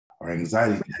or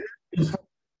anxiety,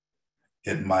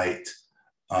 it might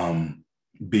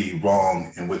be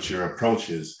wrong in what your approach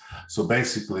is. So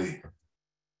basically,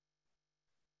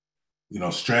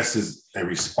 stress is a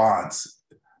response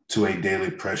to a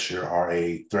daily pressure or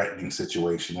a threatening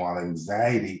situation, while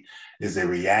anxiety is a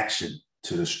reaction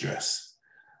to the stress.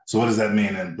 So what does that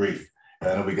mean in brief?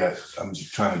 I know I'm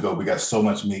just trying to go, we got so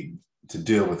much meat to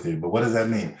deal with here, but what does that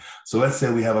mean? So let's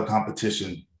say we have a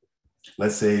competition.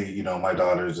 Let's say, my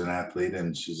daughter's an athlete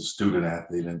and she's a student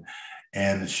athlete,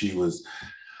 and she was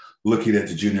looking at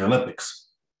the Junior Olympics,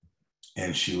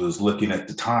 and she was looking at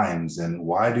the times. And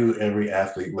why do every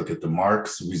athlete look at the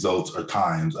marks, results, or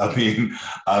times? I mean,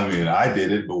 I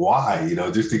did it, but why?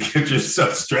 Just to get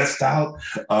yourself stressed out.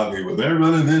 Well, they're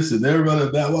running this and they're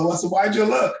running that. Well, I said, why'd you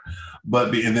look?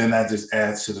 And then that just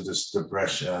adds to this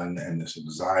depression and this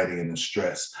anxiety and the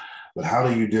stress. But how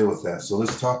do you deal with that? So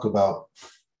let's talk about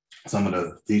some of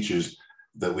the features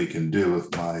that we can do with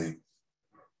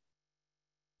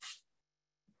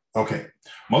okay.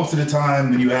 Most of the time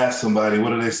when you ask somebody, what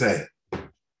do they say?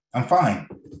 I'm fine.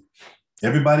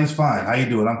 Everybody's fine. How you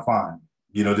doing? I'm fine.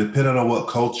 Depending on what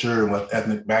culture and what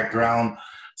ethnic background,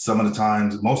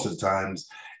 most of the times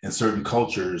in certain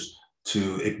cultures,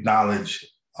 to acknowledge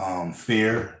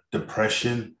fear,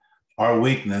 depression, or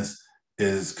weakness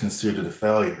is considered a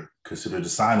failure, considered a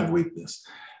sign of weakness.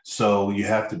 So you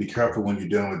have to be careful when you're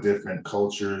dealing with different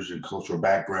cultures and cultural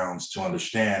backgrounds to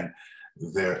understand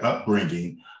their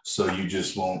upbringing, so you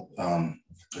just won't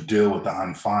deal with the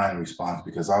I'm fine response,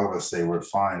 because all of us say we're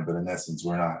fine, but in essence,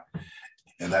 we're not.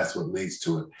 And that's what leads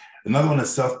to it. Another one is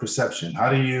self-perception. How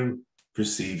do you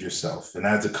perceive yourself? And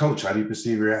as a coach, how do you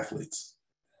perceive your athletes?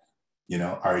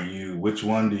 Which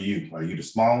one are you the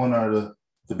small one or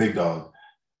the big dog?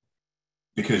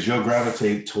 Because you'll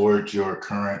gravitate towards your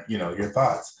current, your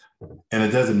thoughts. And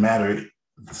it doesn't matter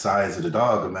the size of the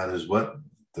dog, it matters what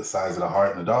the size of the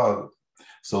heart in the dog.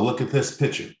 So look at this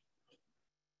picture.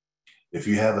 If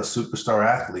you have a superstar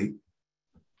athlete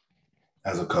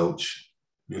as a coach,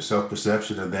 your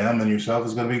self-perception of them and yourself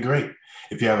is going to be great.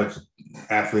 If you have an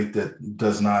athlete that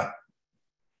does not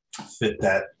fit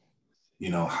that,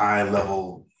 high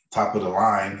level, top of the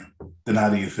line, then how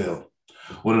do you feel?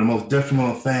 One of the most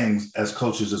detrimental things as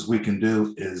coaches as we can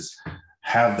do is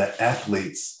have the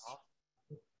athletes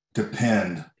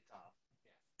depend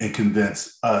and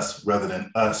convince us rather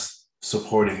than us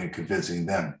supporting and convincing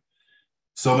them.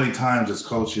 So many times as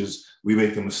coaches, we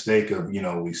make the mistake of,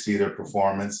 we see their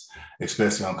performance,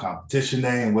 especially on competition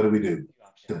day, and what do?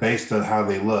 Based on how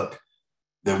they look,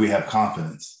 then we have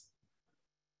confidence.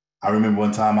 I remember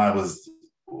one time I was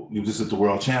just at the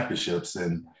World Championships,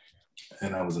 and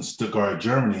I was in Stuttgart,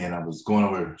 Germany, and I was going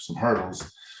over some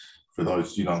hurdles. For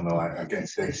those you don't know, I can't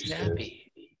say.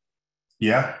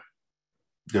 Yeah,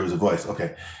 there was a voice.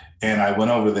 Okay. And I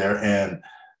went over there, and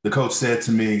the coach said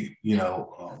to me,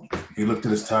 he looked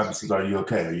at his time and says, are you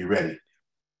okay? Are you ready?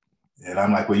 And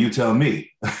I'm like, well, you tell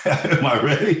me, am I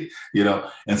ready?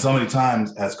 And so many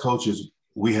times as coaches,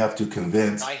 we have to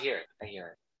convince. I hear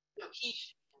it.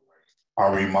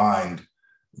 Or remind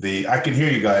I can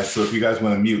hear you guys. So if you guys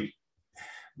want to mute,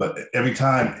 but every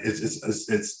time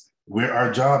it's where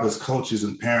our job as coaches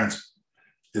and parents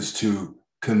is to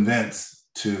convince,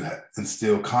 to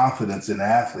instill confidence in the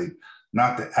athlete,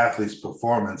 not the athlete's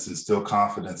performance, instill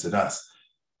confidence in us.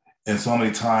 And so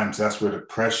many times that's where the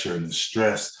pressure and the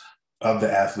stress of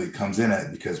the athlete comes in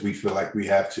at, because we feel like we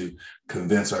have to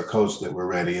convince our coach that we're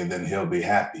ready and then he'll be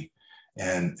happy.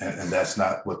 And that's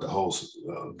not what the whole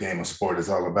game of sport is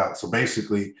all about. So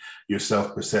basically your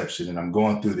self-perception, and I'm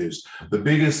going through this, the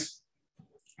biggest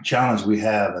challenge we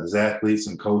have as athletes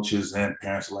and coaches and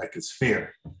parents alike is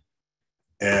fear.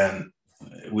 And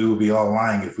we would be all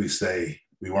lying if we say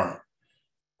we weren't.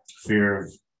 Fear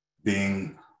of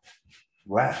being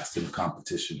last in the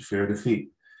competition, fear of defeat,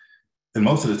 and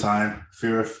most of the time,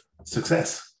 fear of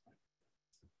success.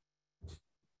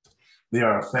 There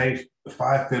are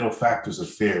five fatal factors of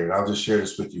fear, and I'll just share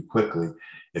this with you quickly.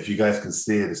 If you guys can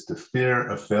see it, it's the fear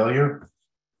of failure,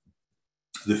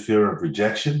 the fear of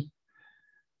rejection,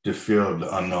 the fear of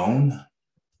the unknown,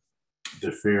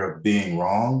 the fear of being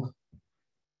wrong,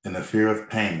 and the fear of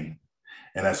pain.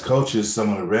 And as coaches, some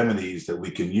of the remedies that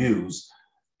we can use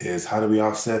is, how do we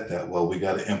offset that? Well, we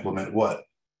got to implement what?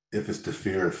 If it's the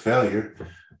fear of failure,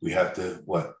 we have to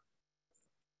what?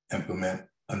 Implement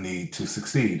a need to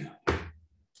succeed.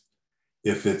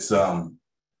 If it's the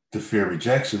fear of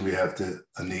rejection, we have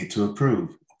a need to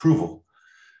approval,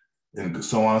 and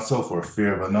so on and so forth.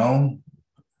 Fear of unknown,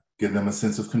 give them a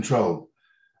sense of control.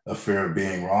 A fear of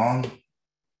being wrong,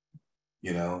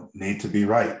 need to be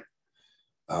right.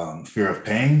 Fear of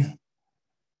pain,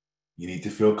 You need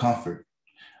to feel comfort.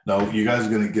 Now, you guys are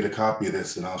going to get a copy of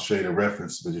this and I'll show you the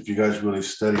reference, but if you guys really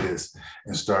study this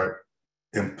and start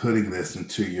inputting this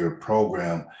into your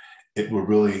program, it will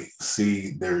really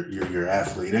see your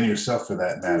athlete and yourself for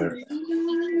that matter.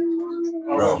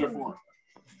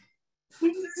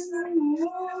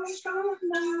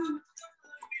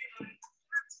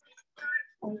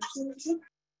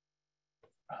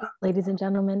 Ladies and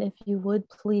gentlemen, if you would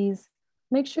please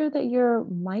make sure that your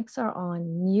mics are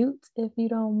on mute, if you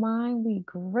don't mind. We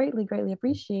greatly, greatly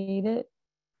appreciate it.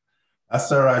 That's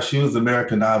all right. She was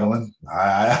American Idoling.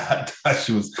 I thought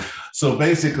she was. So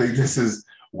basically, this is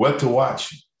what to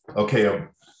watch. Okay,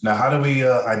 now how do we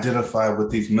identify what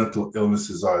these mental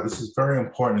illnesses are? This is very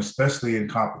important, especially in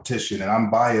competition. And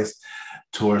I'm biased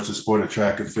towards the sport of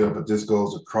track and field, but this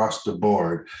goes across the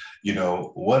board. You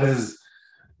know, what is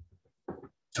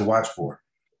to watch for?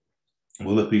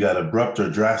 Well, if we got abrupt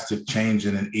or drastic change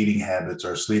in eating habits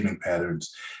or sleeping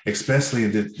patterns, especially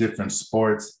in different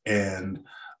sports and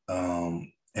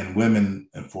women,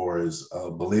 and for as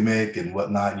bulimic and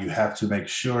whatnot, you have to make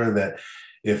sure that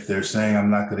if they're saying, I'm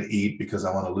not going to eat because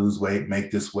I want to lose weight, make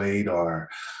this weight, or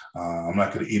I'm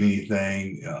not going to eat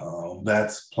anything,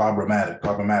 that's problematic.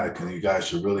 And you guys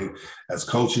should really, as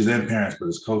coaches and parents, but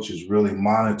as coaches, really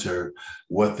monitor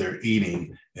what they're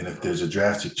eating and if there's a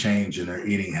drastic change in their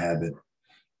eating habit.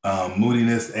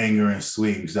 Moodiness, anger, and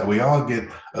swings. Now, we all get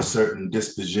a certain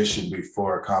disposition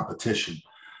before a competition,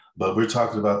 but we're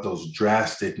talking about those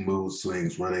drastic mood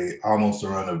swings where they almost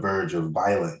are on the verge of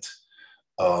violent.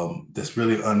 That's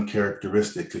really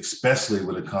uncharacteristic, especially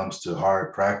when it comes to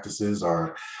hard practices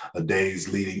or days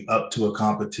leading up to a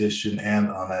competition and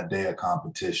on that day of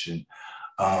competition.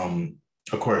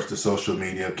 Of course, the social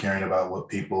media, caring about what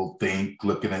people think,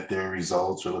 looking at their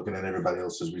results or looking at everybody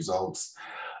else's results.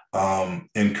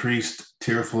 Increased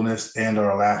tearfulness and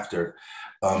or laughter.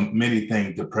 Many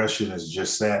think depression is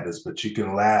just sadness, but you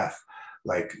can laugh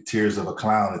like tears of a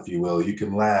clown, if you will. You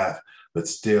can laugh, but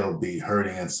still be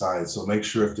hurting inside. So make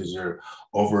sure if there's your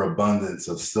overabundance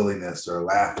of silliness or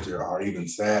laughter or even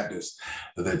sadness,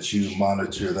 that you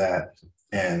monitor that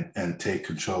and take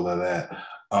control of that.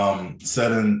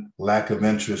 Sudden lack of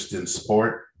interest in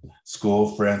sport,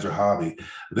 school, friends, or hobby.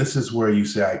 This is where you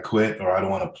say, I quit, or I don't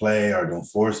want to play, or don't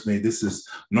force me. This is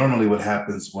normally what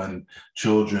happens when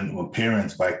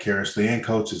parents vicariously and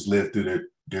coaches live through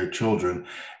their children,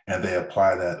 and they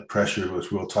apply that pressure,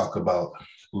 which we'll talk about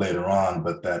later on,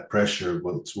 but that pressure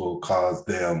will cause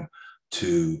them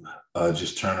to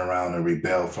just turn around and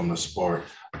rebel from the sport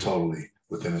totally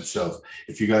within itself.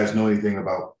 If you guys know anything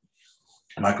about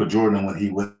Michael Jordan, when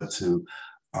he went to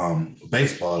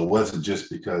baseball, it wasn't just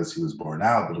because he was born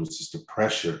out, but it was just the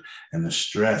pressure and the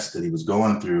stress that he was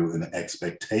going through and the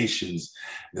expectations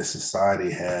that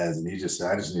society has. And he just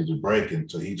said, I just need to break. And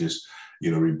so he just,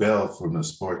 rebelled from the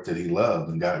sport that he loved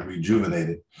and got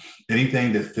rejuvenated.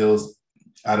 Anything that feels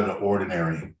out of the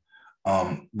ordinary.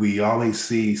 We always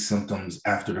see symptoms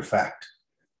after the fact.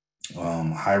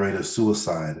 High rate of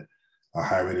suicide, a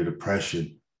high rate of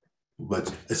depression.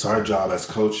 But it's our job as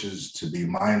coaches to be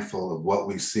mindful of what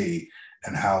we see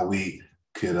and how we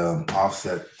could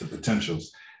offset the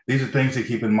potentials. These are things to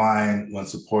keep in mind when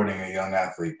supporting a young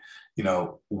athlete.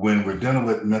 When we're dealing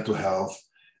with mental health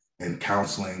and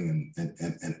counseling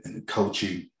and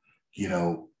coaching,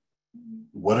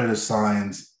 what are the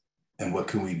signs and what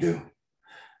can we do?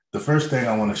 The first thing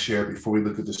I want to share before we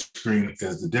look at the screen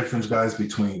is the difference, guys,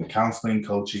 between counseling,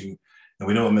 coaching, and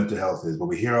we know what mental health is, but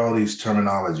we hear all these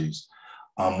terminologies.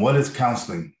 What is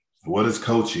counseling? What is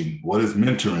coaching? What is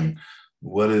mentoring?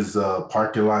 What is a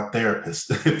parking lot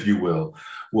therapist, if you will?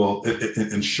 Well,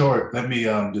 in short, let me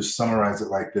just summarize it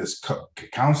like this.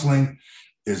 Counseling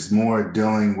is more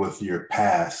dealing with your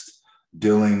past,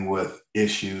 dealing with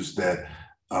issues that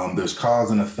there's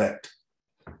cause and effect.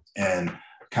 And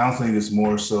counseling is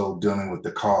more so dealing with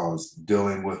the cause,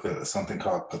 dealing with something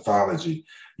called pathology,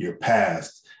 your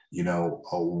past.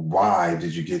 Why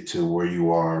did you get to where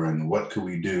you are and what could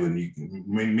we do? And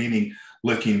meaning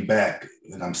looking back,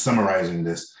 and I'm summarizing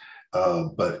this,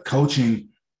 but coaching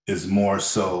is more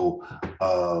so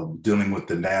dealing with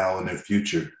the now and the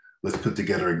future. Let's put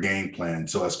together a game plan.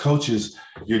 So as coaches,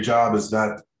 your job is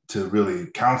not to really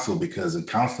counsel, because in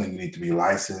counseling, you need to be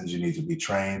licensed, you need to be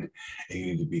trained, and you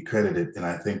need to be accredited. And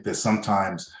I think that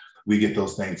sometimes we get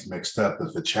those things mixed up.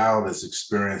 If a child is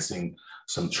experiencing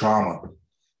some trauma,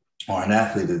 or an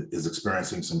athlete is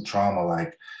experiencing some trauma,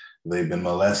 like they've been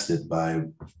molested by,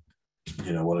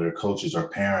 one of their coaches, or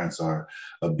parents are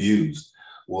abused.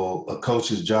 Well, a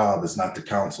coach's job is not to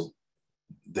counsel.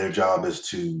 Their job is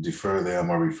to defer them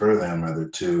or refer them rather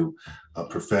to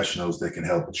professionals that can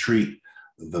help treat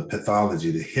the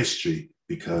pathology, the history,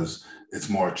 because it's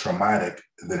more traumatic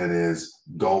than it is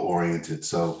goal-oriented.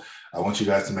 So I want you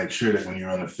guys to make sure that when you're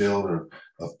on the field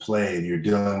of play and you're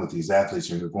dealing with these athletes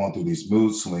and you're going through these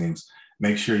mood swings,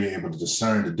 make sure you're able to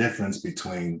discern the difference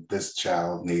between this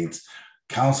child needs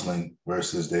counseling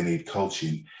versus they need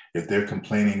coaching. If they're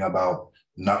complaining about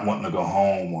not wanting to go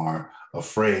home or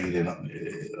afraid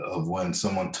of when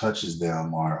someone touches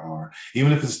them, or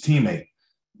even if it's a teammate,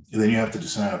 then you have to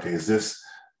discern, okay, is this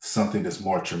something that's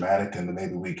more traumatic? And then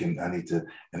maybe I need to,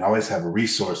 and always have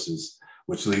resources,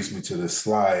 which leads me to the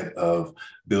slide of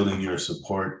building your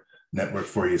support network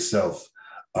for yourself.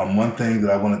 One thing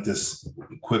that I wanted this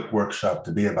quick workshop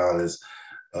to be about is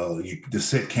the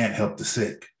sick can't help the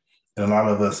sick. And a lot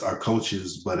of us are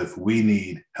coaches, but if we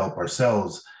need help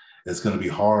ourselves, it's going to be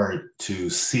hard to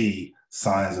see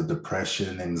signs of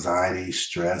depression, anxiety,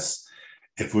 stress,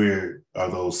 if are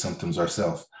those symptoms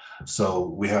ourselves. So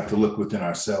we have to look within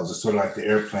ourselves. It's sort of like the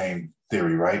airplane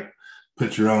theory, right?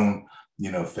 Put your own,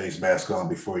 face mask on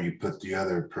before you put the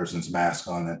other person's mask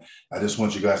on. And I just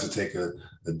want you guys to take a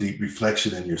deep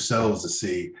reflection in yourselves to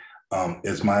see,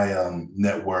 is my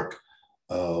network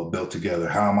built together?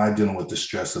 How am I dealing with the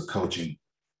stress of coaching,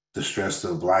 the stress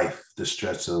of life, the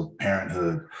stress of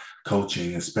parenthood,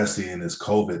 coaching, especially in this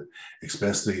COVID,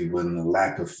 especially when the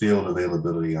lack of field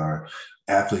availability, or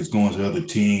athletes going to other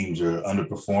teams or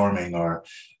underperforming, or,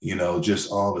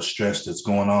 just all the stress that's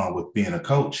going on with being a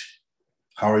coach.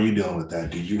 How are you dealing with that?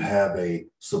 Do you have a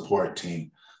support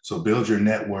team? So build your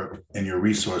network and your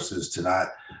resources to not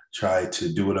try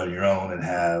to do it on your own and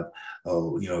have,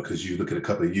 because you look at a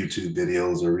couple of YouTube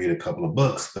videos or read a couple of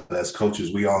books. But as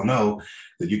coaches, we all know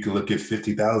that you can look at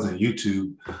 50,000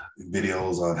 YouTube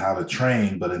videos on how to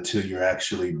train, but until you're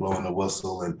actually blowing the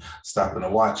whistle and stopping to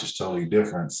watch, it's totally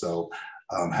different. So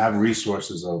have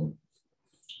resources of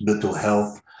mental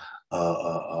health,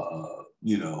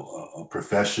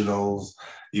 professionals,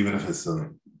 even if it's a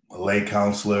lay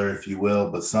counselor, if you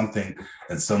will, but something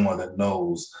and someone that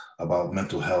knows about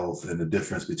mental health and the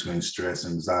difference between stress,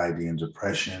 anxiety, and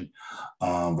depression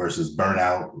versus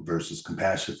burnout versus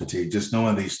compassion fatigue. Just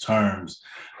knowing these terms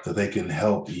so they can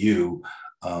help you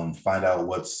find out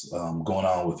what's going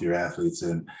on with your athletes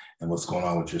and what's going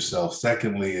on with yourself.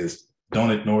 Secondly is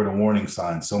don't ignore the warning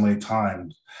signs. So many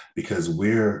times, because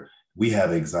we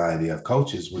have anxiety of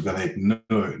coaches, we're going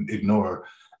to ignore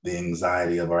the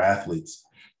anxiety of our athletes.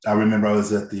 I remember I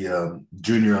was at the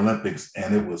Junior Olympics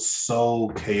and it was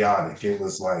so chaotic. It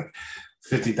was like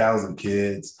 50,000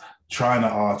 kids trying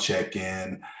to all check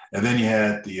in. And then you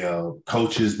had the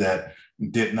coaches that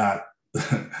did not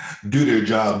do their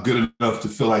job good enough to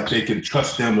feel like they can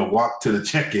trust them to walk to the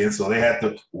check-in. So they had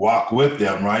to walk with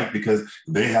them, right? Because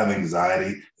they have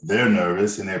anxiety, they're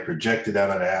nervous, and they're projected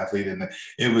out of the athlete. And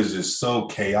it was just so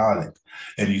chaotic.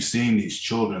 And you've seen these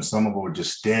children, some of them were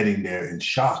just standing there in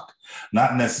shock,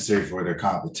 not necessarily for their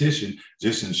competition,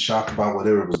 just in shock about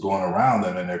whatever was going around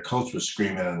them. And their coach was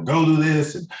screaming, and go do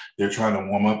this. And they're trying to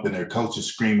warm up, and their coach is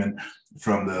screaming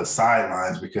from the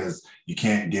sidelines because you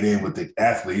can't get in with the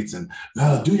athletes, and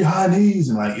do your high knees.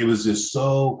 And it was just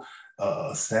so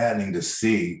saddening to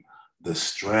see the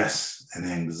stress and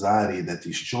the anxiety that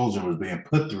these children were being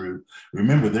put through.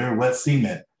 Remember, they're wet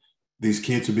cement. These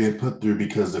kids are being put through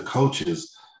because the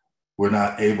coaches were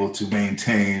not able to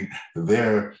maintain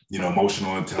their,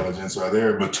 emotional intelligence or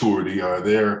their maturity or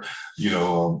their,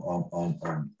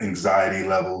 anxiety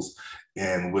levels,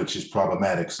 and which is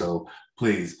problematic. So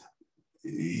please,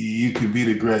 you can be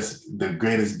the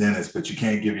greatest dentist, but you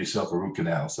can't give yourself a root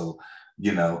canal. So,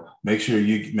 make sure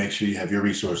you have your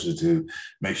resources to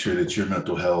make sure that your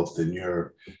mental health and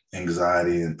your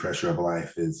anxiety and pressure of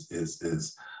life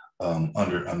is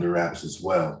under wraps as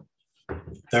well.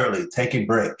 Thirdly, take a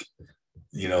break.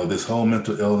 This whole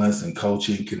mental illness and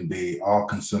coaching can be all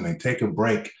consuming. Take a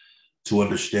break to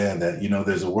understand that,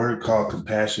 there's a word called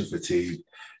compassion fatigue.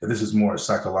 And this is more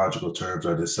psychological terms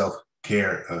or the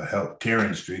self-care, health care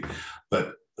industry.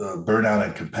 But burnout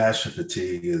and compassion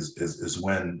fatigue is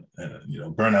when,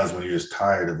 burnout is when you're just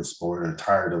tired of a sport or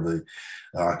tired of the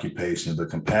occupation.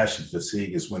 But compassion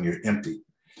fatigue is when you're empty,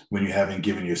 when you haven't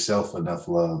given yourself enough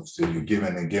love. So you're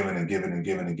giving and giving and giving and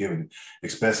giving and giving,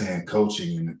 especially in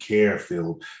coaching in the care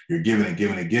field, you're giving and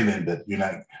giving and giving, but you're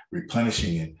not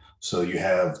replenishing it. So you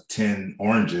have 10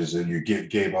 oranges and you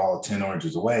gave all 10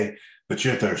 oranges away, but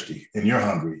you're thirsty and you're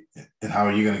hungry. And how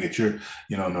are you going to get your,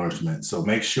 nourishment? So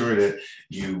make sure that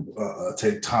you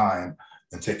take time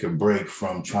and take a break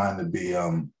from trying to be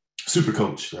super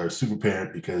coach or super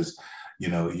parent, because,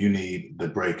 you need the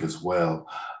break as well.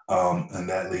 And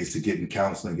that leads to getting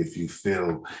counseling if you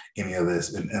feel any of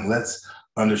this. And let's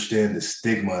understand the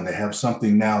stigma, and they have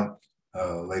something now,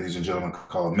 ladies and gentlemen,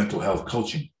 called mental health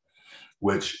coaching,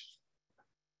 which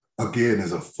again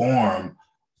is a form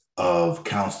of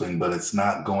counseling, but it's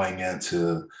not going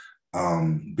into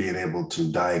being able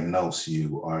to diagnose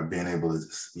you or being able to,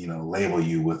 label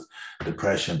you with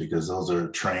depression, because those are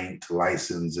trained,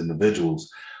 licensed individuals.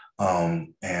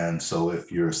 And so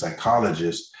if you're a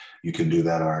psychologist, you can do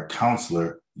that, or a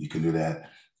counselor, you can do that.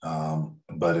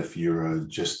 But if you're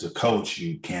just a coach,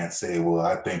 you can't say, well,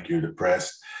 I think you're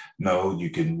depressed. No, you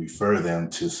can refer them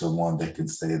to someone that can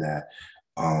say that.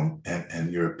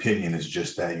 And your opinion is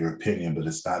just that, your opinion, but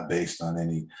it's not based on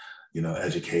any,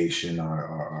 education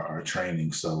or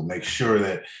training. So make sure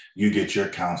that you get your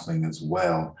counseling as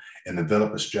well, and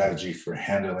develop a strategy for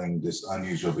handling this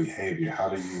unusual behavior. How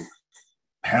do you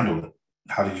handle it?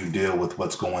 How do you deal with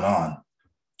what's going on?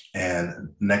 And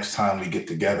next time we get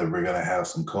together, we're going to have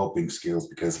some coping skills,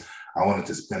 because I wanted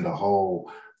to spend a whole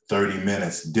 30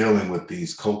 minutes dealing with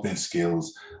these coping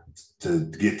skills to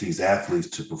get these athletes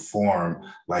to perform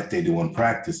like they do in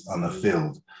practice on the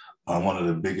field. One of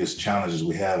the biggest challenges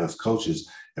we have as coaches,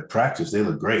 at practice, they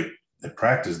look great. At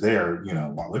practice, they're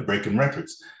breaking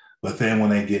records. But then when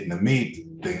they get in the meet,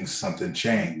 something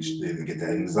changed. They get that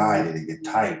anxiety, they get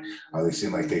tight, or they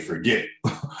seem like they forget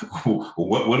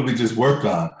what did we just work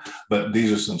on? But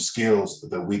these are some skills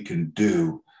that we can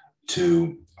do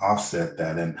to offset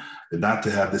that, and not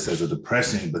to have this as a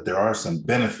depressing, but there are some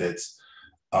benefits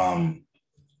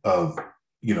of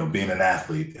being an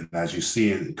athlete. And as you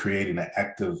see it, creating an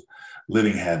active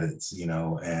living habits,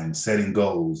 and setting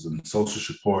goals and social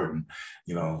support, and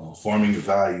forming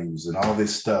values and all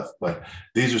this stuff. But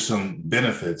these are some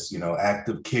benefits.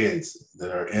 Active kids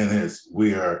that are in this,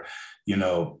 we are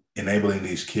enabling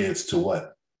these kids to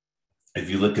what? If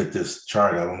you look at this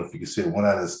chart, I don't know if you can see it, 1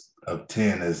 out of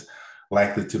 10 is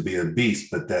likely to be obese,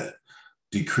 but that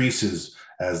decreases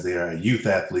as they are youth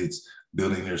athletes,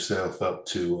 building themselves up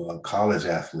to college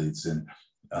athletes, and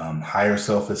higher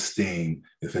self-esteem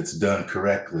if it's done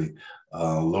correctly,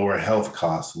 lower health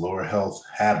costs, lower health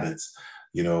habits,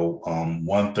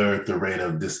 1/3 the rate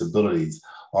of disabilities.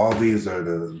 All these are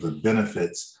the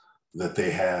benefits that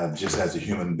they have just as a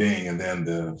human being. And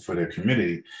then for their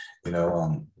community,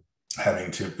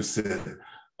 having 2%,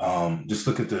 just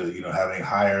look at having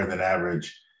higher than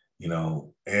average,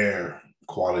 air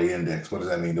quality index. What does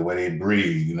that mean? The way they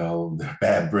breathe, their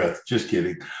bad breath. Just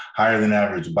kidding. Higher than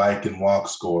average bike and walk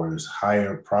scores,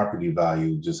 higher property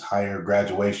value, just higher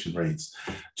graduation rates.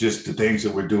 Just the things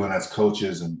that we're doing as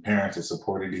coaches and parents and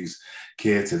supporting these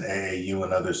kids in AAU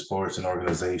and other sports and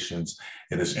organizations.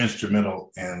 It is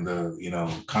instrumental in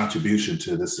the contribution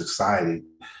to the society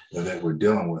that we're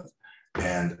dealing with.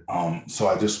 And so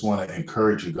I just want to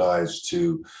encourage you guys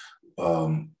to,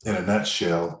 in a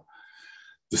nutshell,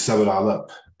 to sum it all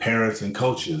up, parents and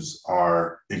coaches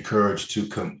are encouraged to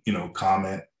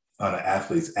comment on an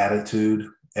athlete's attitude,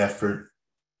 effort,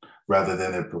 rather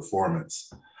than their performance.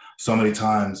 So many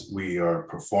times we are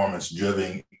performance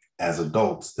driven as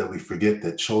adults that we forget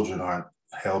that children aren't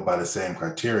held by the same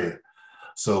criteria.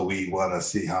 So we want to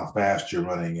see how fast you're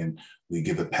running, and we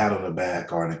give a pat on the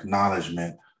back or an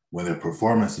acknowledgement when their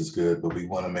performance is good, but we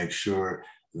want to make sure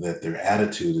that their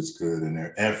attitude is good and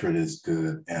their effort is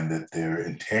good and that their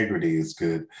integrity is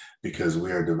good, because we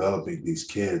are developing these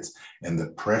kids, and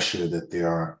the pressure that they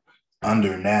are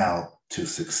under now to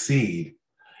succeed.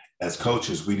 As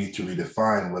coaches, we need to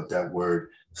redefine what that word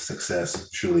success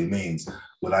truly means.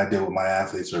 What I deal with my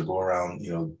athletes or go around,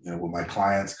 with my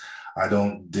clients, I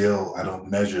don't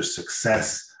measure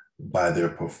success by their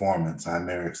performance. I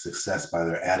measure success by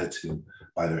their attitude,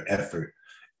 by their effort.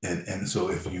 And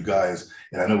so if you guys,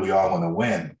 and I know we all want to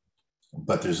win,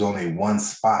 but there's only one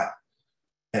spot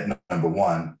at number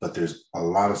one, but there's a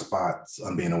lot of spots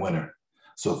on being a winner.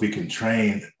 So if we can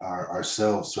train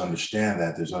ourselves to understand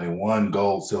that there's only one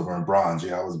gold, silver, and bronze.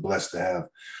 Yeah, I was blessed to have,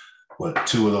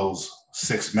 2 of those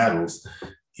 6 medals,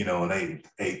 in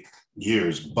 8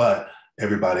 years, but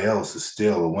everybody else is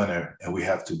still a winner. And we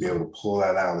have to be able to pull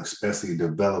that out, especially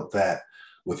develop that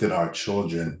within our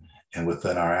children and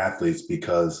within our athletes,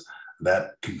 because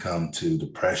that can come to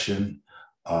depression,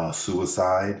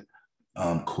 suicide,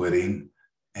 quitting.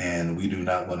 And we do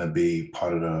not want to be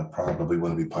part of the problem. We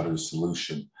want to be part of the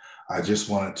solution. I just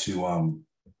wanted to,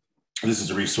 this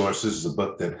is a resource. This is a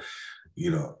book that,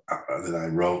 that I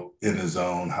wrote, In the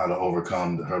Zone, How to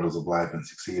Overcome the Hurdles of Life and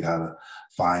Succeed, How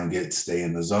to Stay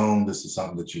in the Zone. This is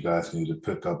something that you guys can either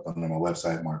pick up on my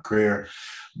website, Crear.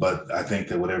 But I think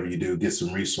that whatever you do, get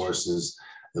some resources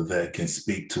that can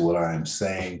speak to what I am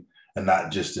saying. and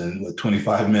not just in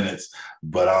 25 minutes,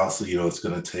 but also, it's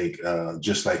going to take,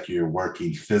 just like you're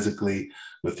working physically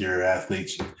with your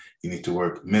athletes, you need to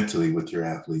work mentally with your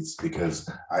athletes, because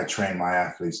I train my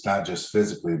athletes, not just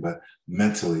physically, but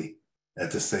mentally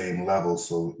at the same level.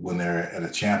 So when they're at a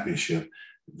championship,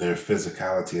 their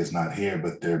physicality is not here,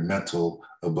 but their mental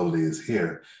ability is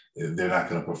here. They're not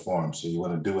going to perform. So you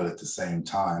want to do it at the same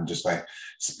time, just like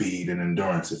speed and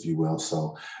endurance, if you will.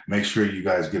 So make sure you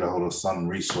guys get a hold of some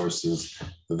resources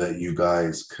that you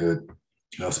guys could,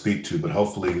 speak to. But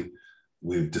hopefully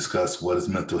we've discussed what is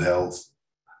mental health,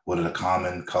 what are the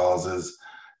common causes,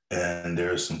 and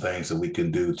there's some things that we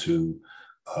can do to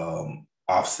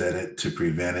offset it, to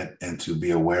prevent it, and to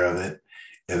be aware of it.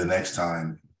 And the next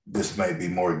time, this might be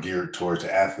more geared towards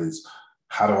the athletes.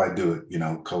 How do I do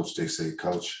it? Coach, they say,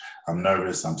 Coach, I'm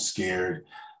nervous, I'm scared.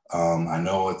 I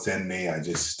know it's in me. I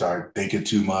just start thinking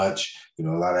too much. A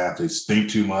lot of athletes think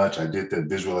too much. I did the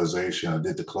visualization, I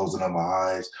did the closing of my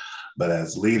eyes. But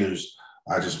as leaders,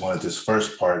 I just wanted this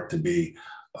first part to be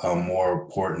more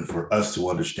important for us to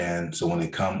understand. So when they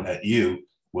come at you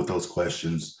with those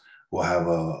questions, we'll have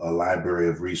a library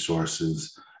of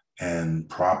resources and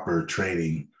proper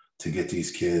training to get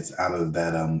these kids out of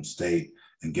that state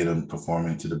and get them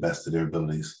performing to the best of their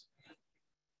abilities.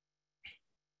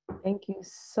 Thank you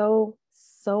so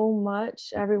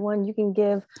much, everyone. You can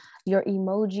give your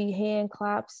emoji hand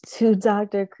claps to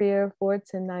Dr. Crear for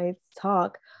tonight's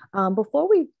talk. Before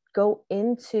we go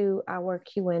into our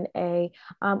Q&A,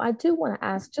 I do want to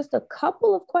ask just a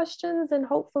couple of questions, and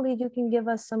hopefully you can give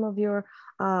us some of your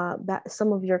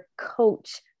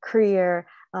coach Crear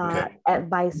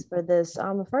advice for this.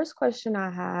 The first question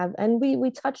I have, and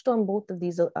we touched on both of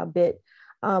these a bit,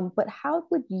 but how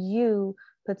would you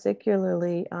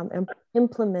particularly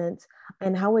implement,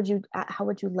 and how would you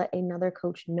let another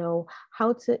coach know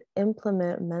how to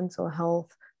implement mental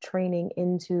health training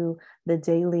into the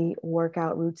daily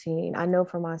workout routine? I know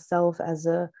for myself as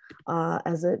a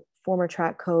former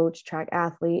track coach, track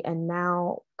athlete, and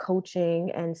now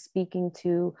coaching and speaking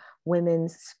to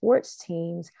women's sports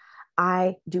teams,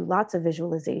 I do lots of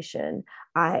visualization.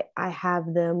 I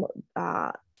have them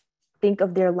think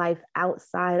of their life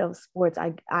outside of sports.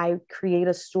 I create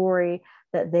a story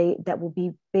that will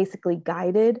be basically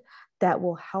guided, that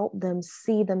will help them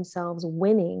see themselves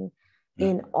winning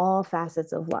in all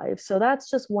facets of life. So that's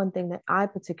just one thing that I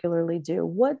particularly do.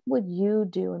 What would you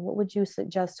do, and what would you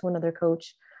suggest to another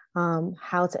coach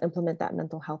how to implement that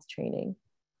mental health training?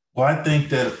 Well, I think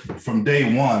that from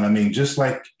day one, just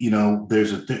like,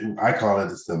 there's I call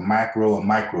it's the macro and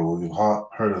micro. You've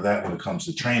heard of that when it comes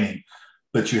to training,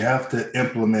 but you have to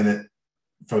implement it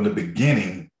from the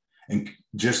beginning. And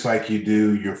just like you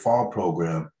do your fall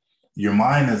program, your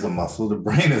mind is a muscle, the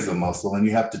brain is a muscle, and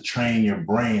you have to train your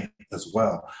brain as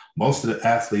well. Most of the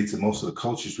athletes and most of the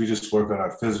coaches, we just work on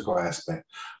our physical aspect,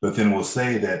 but then we'll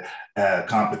say that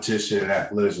competition and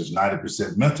athletics is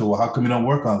 90% mental. Well, how come you don't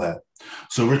work on that?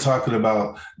 So we're talking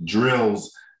about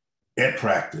drills at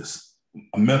practice,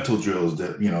 mental drills,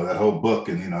 that whole book.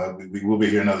 And, we will be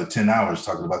here another 10 hours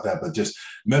talking about that, but just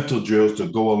mental drills to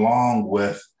go along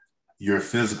with your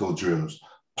physical drills,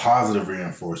 positive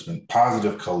reinforcement,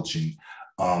 positive coaching,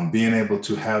 being able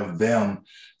to have them,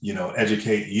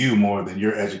 educate you more than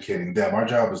you're educating them. Our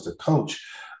job is to coach,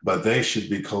 but they should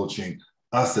be coaching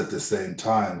us at the same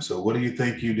time. So what do you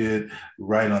think you did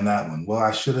right on that one? Well,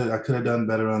 I could have done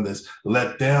better on this.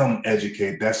 Let them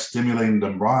educate. That's stimulating the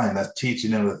brain. That's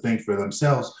teaching them to think for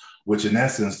themselves, which in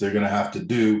essence, they're going to have to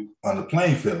do on the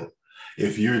playing field.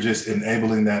 If you're just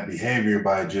enabling that behavior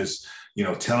by just,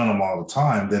 telling them all the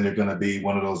time, then they're going to be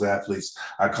one of those athletes.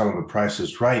 I call them the Price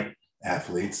is Right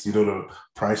athletes. The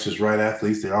Price is Right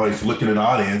athletes, they're always looking at the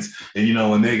audience and,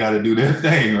 and they got to do their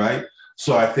thing, right?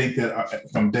 So I think that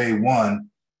from day one,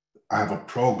 I have a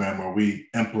program where we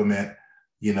implement,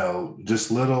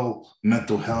 just little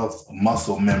mental health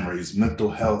muscle memories, mental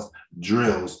health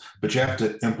drills, but you have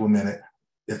to implement it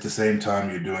at the same time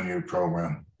you're doing your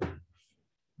program.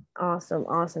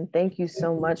 Awesome. Thank you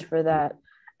so much for that.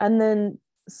 And then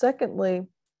secondly,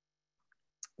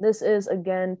 this is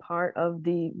again part of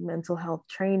the mental health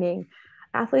training.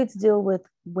 Athletes deal with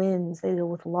wins, they deal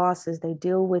with losses, they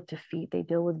deal with defeat, they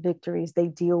deal with victories, they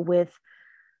deal with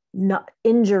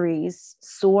injuries,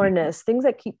 soreness, things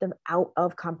that keep them out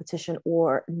of competition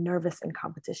or nervous in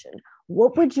competition.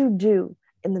 What would you do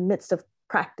in the midst of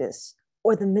practice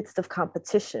or the midst of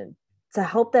competition to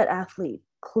help that athlete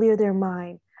clear their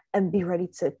mind and be ready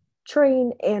to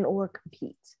train and or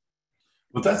compete?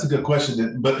 Well, that's a good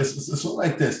question, but it's sort of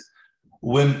like this.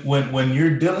 When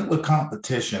you're dealing with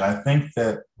competition, I think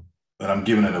that and I'm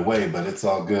giving it away, but it's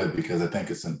all good because I think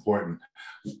it's important.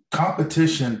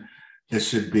 Competition, it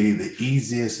should be the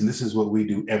easiest, and this is what we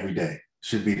do every day,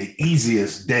 should be the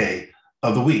easiest day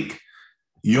of the week.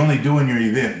 You're only doing your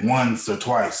event once or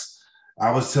twice.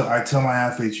 I tell my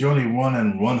athletes, you're only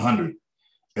running 100.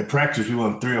 At practice, we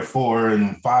run 3 or 4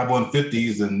 and 5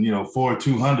 150s and 4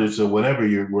 200s or whatever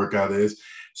your workout is.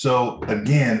 So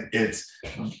again, it's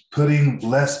putting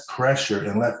less pressure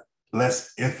and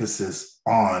less emphasis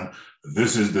on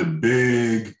this is the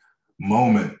big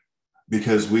moment,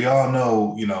 because we all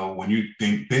know, when you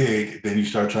think big, then you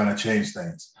start trying to change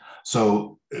things.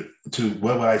 So to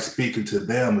what I speak to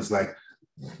them is like,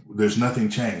 there's nothing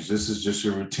changed. This is just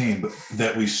your routine, but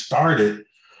that we started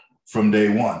from day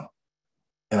one.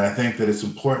 And I think that it's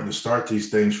important to start these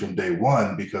things from day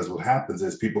one, because what happens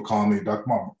is people call me, Dr.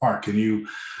 Mark, can you,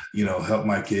 help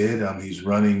my kid? He's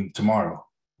running tomorrow.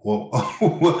 Well,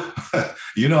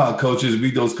 you know how coaches,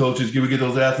 we get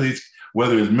those athletes,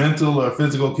 whether it's mental or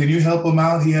physical, can you help him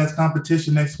out? He has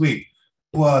competition next week.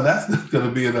 Well, that's not going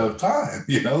to be enough time,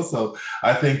 So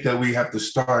I think that we have to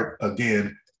start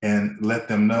again and let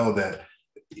them know that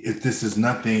if this is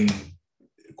nothing,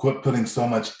 quit putting so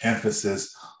much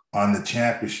emphasis on the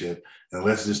championship, and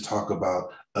let's just talk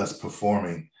about us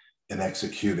performing and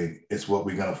executing. It's what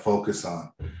we're going to focus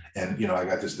on. And, I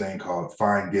got this thing called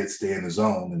find, get, stay in the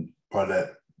zone. And part of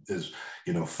that is,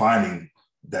 finding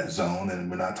that zone. And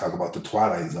we're not talking about the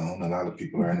twilight zone. A lot of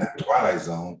people are in that twilight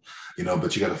zone,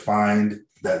 but you got to find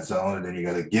that zone, and then you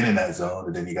got to get in that zone,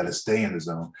 and then you got to stay in the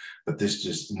zone. But this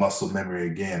just muscle memory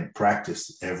again,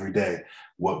 practice every day.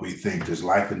 What we think, there's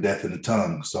life and death in the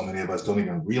tongue. So many of us don't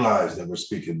even realize that we're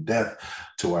speaking death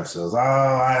to ourselves.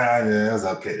 That's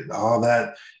okay. All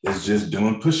that is just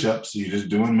doing push-ups. You're just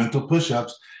doing mental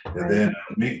push-ups. And then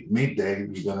meet day,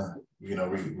 you're gonna,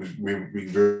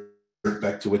 revert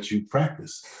back to what you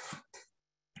practice.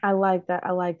 I like that.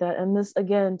 And this,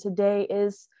 again, today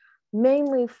is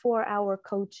mainly for our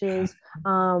coaches.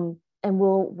 And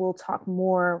we'll talk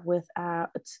more with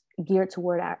geared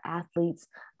toward our athletes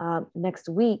next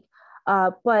week.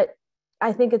 But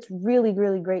I think it's really,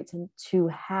 really great to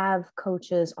have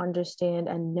coaches understand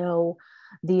and know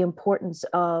the importance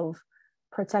of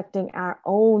protecting our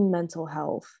own mental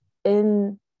health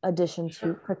in addition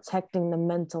to protecting the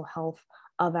mental health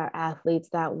of our athletes.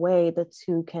 That way the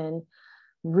two can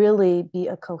really be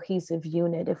a cohesive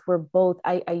unit. If we're both,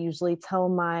 I usually tell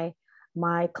my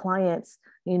clients,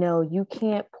 you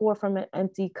can't pour from an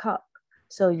empty cup.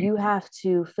 So you have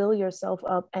to fill yourself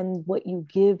up, and what you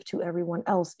give to everyone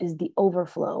else is the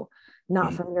overflow,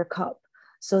 not from your cup,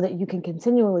 so that you can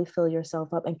continually fill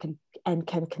yourself up and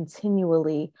can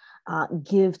continually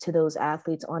give to those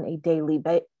athletes on a daily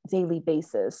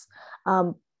basis.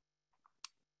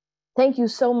 Thank you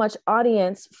so much,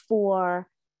 audience, for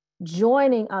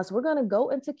joining us. We're going to go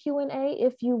into Q&A.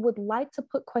 If you would like to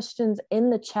put questions in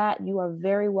the chat, you are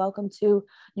very welcome to.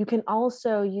 You can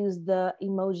also use the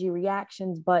emoji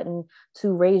reactions button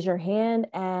to raise your hand,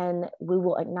 and we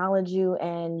will acknowledge you,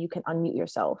 and you can unmute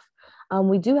yourself.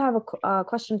 We do have a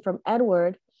question from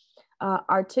Edward.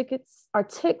 Are tics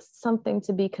something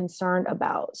to be concerned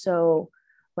about? So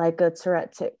like a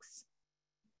Tourette tics.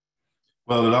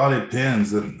 Well, it all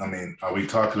depends. Are we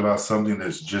talking about something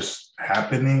that's just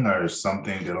happening, or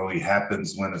something that only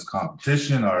happens when it's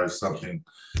competition, or something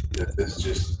that's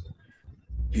just,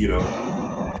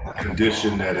 a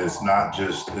condition that is not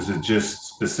just, is it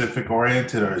just specific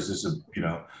oriented, or is this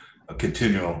a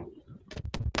continual?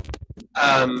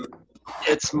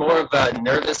 It's more of a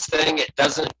nervous thing. It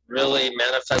doesn't really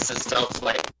manifest itself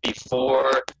like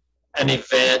before an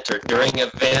event or during an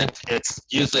event. It's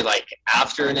usually like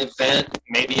after an event.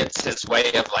 Maybe it's his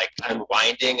way of like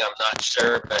unwinding, I'm not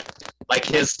sure, but like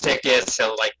his tic is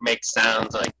he'll like make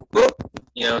sounds like whoop,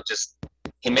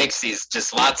 he makes these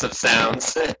just lots of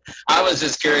sounds. I was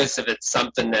just curious if it's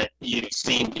something that you've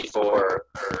seen before or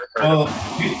heard. Well,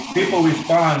 people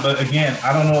respond, but again,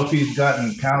 I don't know if he's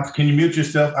gotten counseling. Can you mute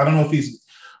yourself? I don't know if he's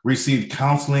received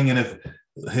counseling, and if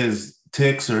his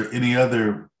tics or any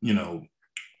other,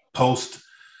 post,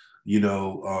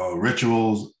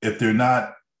 rituals, if they're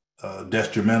not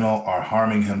detrimental or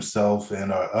harming himself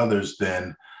and or others,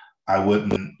 then I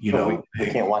wouldn't, we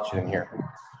can't watch it in here.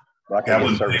 I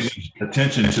wouldn't pay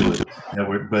attention to it.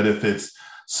 But if it's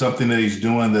something that he's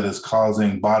doing that is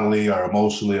causing bodily or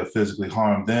emotionally or physically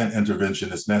harm, then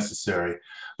intervention is necessary.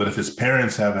 But if his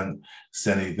parents haven't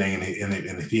said anything, and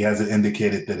if he hasn't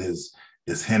indicated that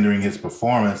is hindering his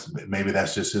performance, maybe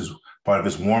that's just part of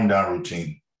his warm down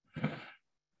routine.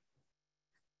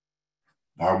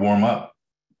 Or warm up.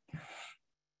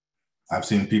 I've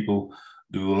seen people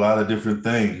do a lot of different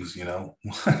things, you know,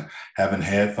 having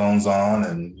headphones on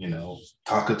and, you know,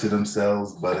 talking to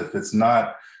themselves. But if it's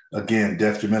not, again,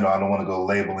 detrimental, I don't want to go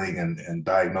labeling and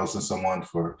diagnosing someone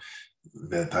for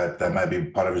that type. That might be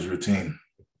part of his routine.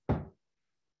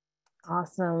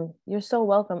 Awesome. You're so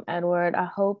welcome, Edward. I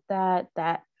hope that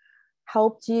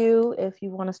helped you. If you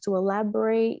want us to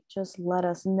elaborate, just let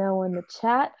us know in the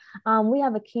chat. We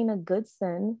have Akina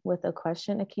Goodson with a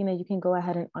question. Akina, you can go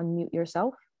ahead and unmute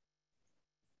yourself.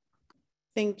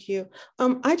 Thank you.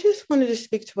 I just wanted to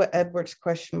speak to what Edward's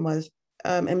question was,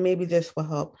 and maybe this will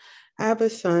help. I have a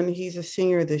son, he's a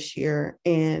senior this year,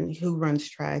 and who runs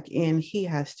track, and he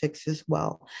has tics as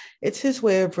well. It's his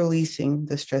way of releasing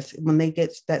the stress. When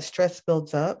that stress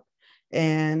builds up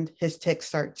and his tics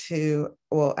start to,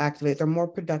 activate, they're more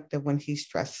productive when he's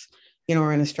stressed, you know,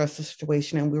 or in a stressful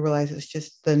situation. And we realize it's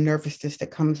just the nervousness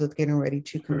that comes with getting ready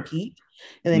to compete.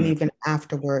 And then even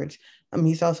afterwards,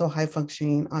 he's also high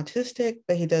functioning autistic,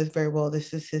 but he does very well.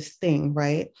 This is his thing,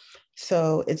 right?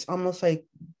 So it's almost like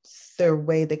their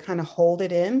way, they kind of hold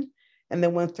it in. And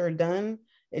then once they're done,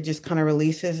 it just kind of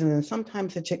releases. And then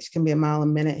sometimes the tics can be a mile a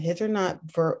minute. His are not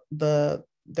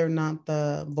they're not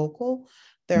the vocal.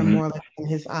 They're more like in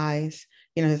his eyes.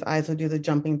 You know, his eyes will do the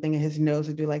jumping thing and his nose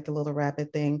will do like the little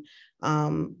rapid thing.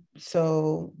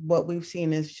 So what we've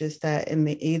seen is just that in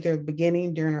the either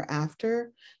beginning, during, or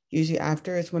after, usually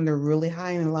after is when they're really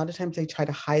high. And a lot of times they try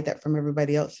to hide that from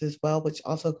everybody else as well, which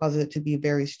also causes it to be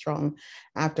very strong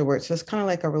afterwards. So it's kind of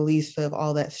like a release of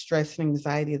all that stress and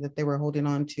anxiety that they were holding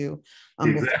on to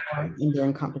before and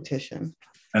during competition.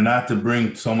 And not to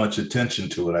bring so much attention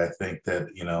to it, I think that,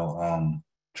 you know,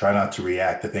 try not to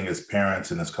react. I think as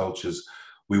parents and as coaches,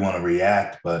 we want to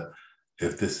react, but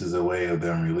if this is a way of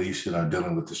them releasing or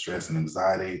dealing with the stress and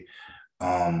anxiety,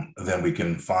 then we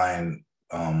can find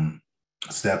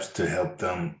steps to help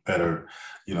them better,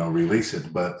 you know, release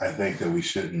it. But I think that we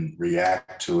shouldn't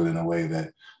react to it in a way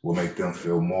that will make them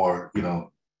feel more, you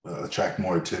know, attract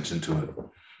more attention to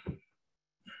it.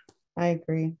 I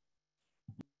agree.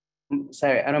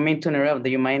 Sorry, I don't mean to interrupt. Do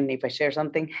you mind if I share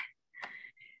something?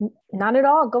 Not at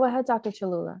all. Go ahead, Dr.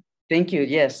 Cholula. Thank you.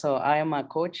 Yes, so I am a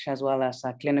coach as well as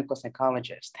a clinical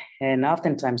psychologist. And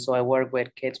oftentimes, so I work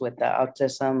with kids with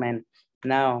autism, and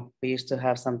now we used to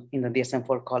have some in the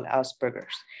DSM-4 called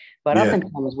Asperger's. But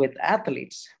oftentimes with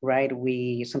athletes, right,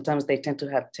 sometimes they tend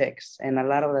to have tics, and a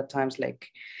lot of the times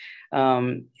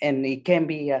and it can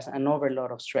be as an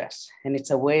overload of stress, and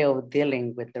it's a way of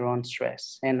dealing with their own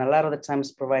stress. And a lot of the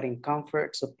times providing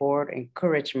comfort, support,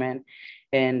 encouragement,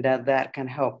 and that can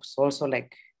help. So also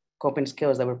like coping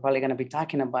skills that we're probably going to be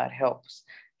talking about helps,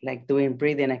 like doing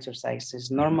breathing exercises,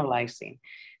 normalizing,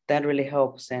 that really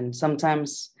helps. And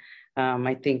sometimes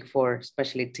I think for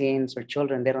especially teens or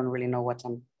children, they don't really know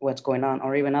what's going on,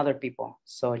 or even other people.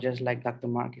 So just like Dr.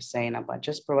 Mark is saying about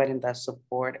just providing that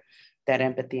support, that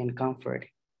empathy and comfort,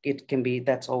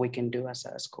 that's all we can do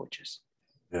as coaches.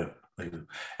 Yeah,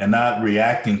 and not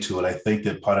reacting to it. I think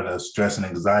that part of the stress and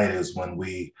anxiety is when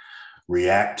we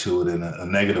react to it in a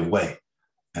negative way.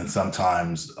 And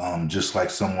sometimes just like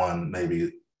someone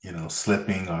maybe, you know,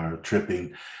 slipping or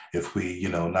tripping, if we, you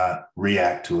know, not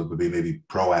react to it, but be maybe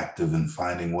proactive in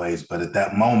finding ways. But at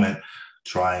that moment,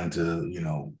 trying to, you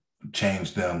know,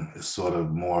 change them is sort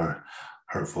of more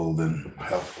hurtful than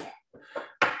helpful.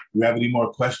 Do you have any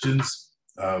more questions?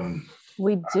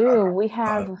 We do. We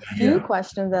have a few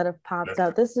questions that have popped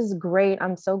up. This is great.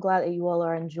 I'm so glad that you all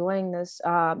are enjoying this.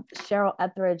 Cheryl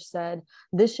Etheridge said,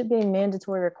 this should be a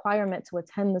mandatory requirement to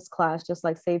attend this class, just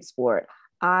like Safe Sport.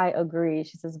 I agree.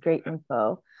 She says, great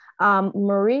info.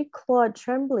 Marie-Claude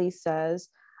Tremblay says,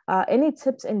 any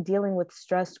tips in dealing with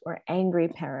stressed or angry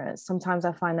parents? Sometimes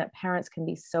I find that parents can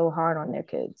be so hard on their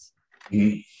kids.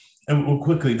 And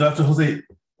quickly, Dr. Jose,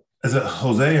 is it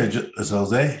Jose or is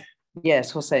Jose?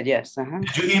 Yes, Jose, yes.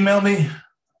 Did you email me?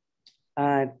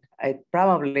 I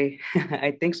probably,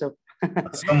 I think so.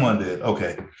 Someone did.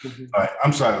 Okay. All right.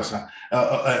 I'm sorry, Lashawn.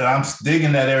 And I'm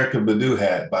digging that Erica Badu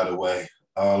hat, by the way.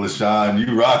 Lashawn,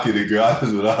 you rocking it, girl.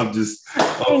 I'm just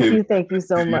okay. Thank you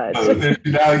so much.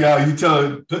 Now, y'all, you tell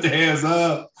her, put your hands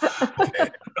up. Okay.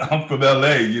 I'm from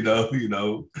LA, you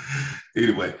know.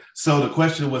 Anyway, so the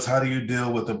question was, how do you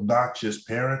deal with obnoxious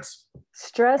parents?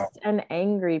 Stressed and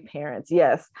angry parents,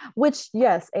 yes. Which,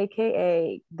 yes,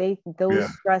 AKA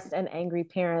those stressed and angry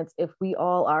parents, if we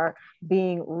all are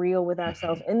being real with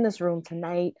ourselves in this room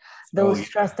tonight, those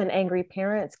stressed and angry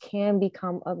parents can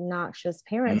become obnoxious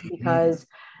parents because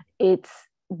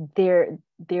they're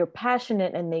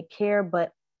passionate and they care,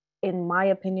 but in my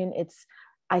opinion,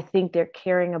 I think they're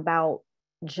caring about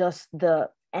just the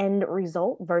end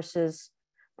result versus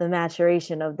the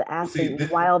maturation of the athlete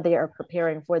while they are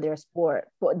preparing for their sport,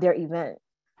 for their event.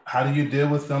 How do you deal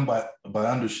with them? By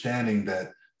understanding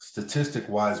that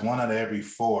statistic-wise, 1 out of every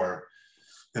 4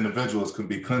 individuals can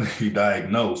be clinically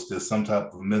diagnosed as some type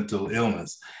of mental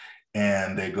illness,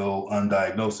 and they go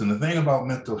undiagnosed. And the thing about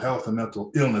mental health and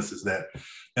mental illness is that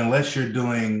unless you're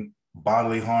doing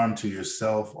bodily harm to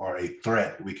yourself or a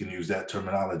threat, we can use that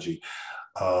terminology,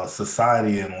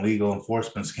 society and legal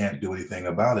enforcements can't do anything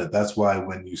about it. That's why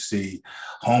when you see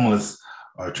homeless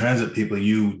or transit people,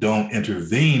 you don't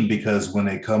intervene, because when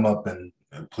they come up and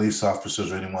police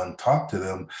officers or anyone talk to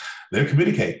them, they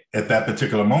communicate at that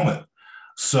particular moment.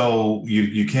 So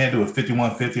you can't do a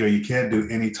 5150, or you can't do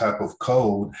any type of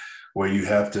code where you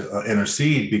have to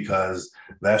intercede, because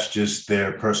that's just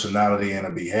their personality and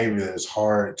a behavior that's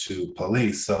hard to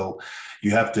police. So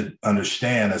you have to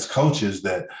understand as coaches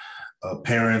that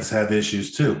parents have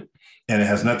issues too. And it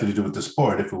has nothing to do with the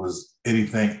sport. If it was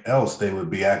anything else, they would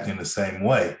be acting the same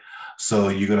way. So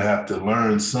you're going to have to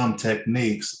learn some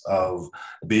techniques of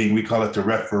being, we call it the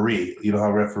referee. You know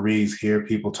how referees hear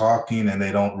people talking and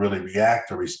they don't really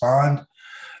react or respond?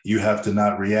 You have to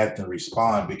not react and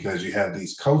respond, because you have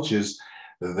these coaches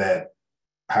that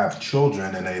have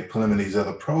children and they put them in these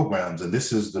other programs. And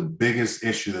this is the biggest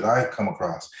issue that I come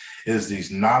across, is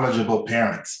these knowledgeable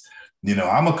parents. You know,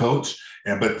 I'm a coach,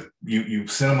 but you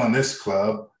send them on this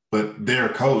club, but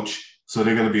they're a coach. So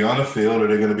they're going to be on the field, or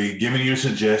they're going to be giving you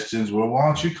suggestions. Well, why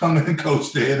don't you come in and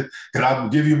coach then, and I'll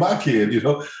give you my kid, you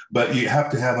know? But you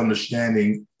have to have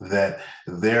understanding that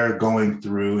they're going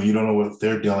through, and you don't know what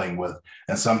they're dealing with.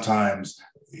 And sometimes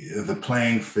the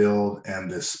playing field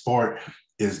and the sport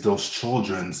is those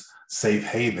children's safe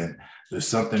haven. There's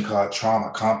something called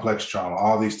trauma, complex trauma,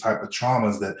 all these type of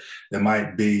traumas that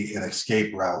might be an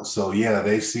escape route. So yeah,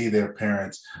 they see their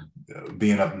parents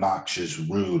being obnoxious,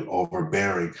 rude,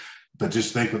 overbearing, but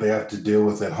just think what they have to deal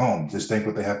with at home. Just think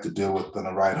what they have to deal with on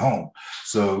the ride home.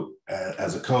 So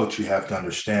as a coach, you have to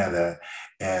understand that,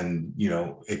 and, you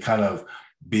know, it kind of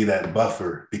be that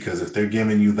buffer, because if they're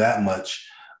giving you that much,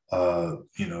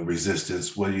 you know,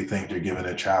 resistance, what do you think they're giving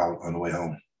a child on the way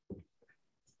home?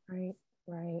 Right,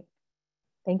 right.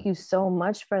 Thank you so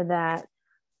much for that,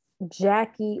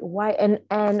 Jackie White.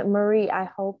 And Marie, I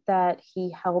hope that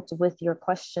he helped with your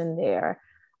question there.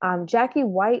 Jackie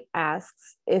White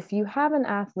asks, if you have an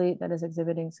athlete that is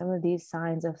exhibiting some of these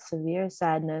signs of severe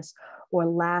sadness or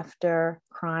laughter,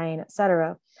 crying,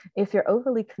 etc., if you're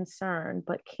overly concerned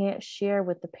but can't share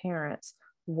with the parents,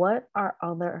 what are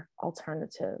other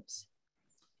alternatives?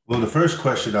 Well, the first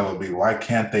question that would be, why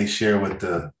can't they share with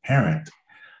the parent?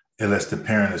 Unless the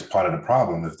parent is part of the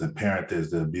problem. If the parent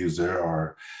is the abuser,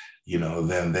 or, you know,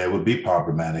 then they would be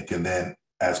problematic. And then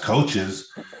as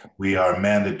coaches, we are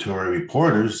mandatory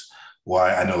reporters.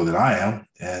 Why? I know that I am.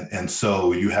 And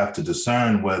so you have to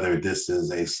discern whether this is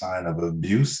a sign of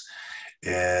abuse.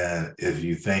 And if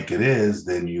you think it is,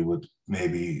 then you would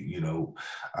maybe, you know,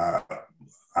 I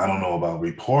don't know about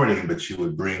reporting, but you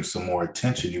would bring some more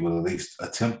attention. You would at least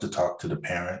attempt to talk to the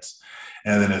parents.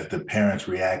 And then if the parents'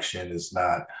 reaction is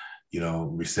not, you know,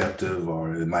 receptive,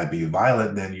 or it might be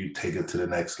violent, then you take it to the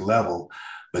next level.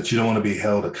 But you don't want to be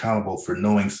held accountable for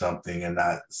knowing something and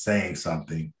not saying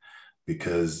something,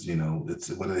 because, you know, it's,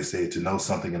 what do they say? To know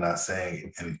something and not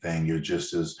saying anything, you're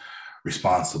just as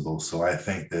responsible. So I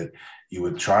think that you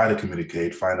would try to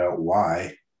communicate, find out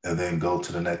why, and then go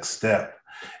to the next step.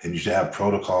 And you should have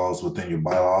protocols within your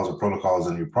bylaws or protocols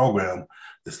in your program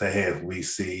to say, hey, if we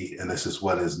see, and this is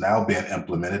what is now being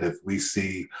implemented, if we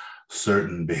see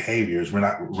certain behaviors, we're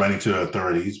not running to the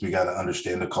authorities. We got to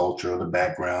understand the culture, the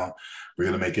background. We're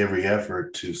going to make every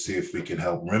effort to see if we can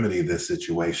help remedy this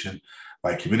situation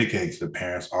by communicating to the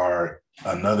parents or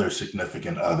another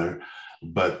significant other.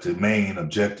 But the main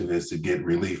objective is to get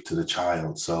relief to the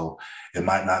child. So it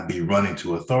might not be running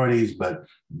to authorities, but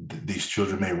these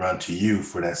children may run to you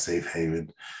for that safe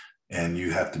haven. And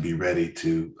you have to be ready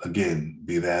to, again,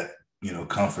 be that, you know,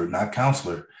 comfort, not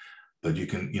counselor, but you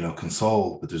can, you know,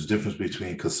 console. But there's a difference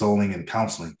between consoling and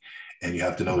counseling. And you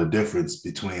have to know the difference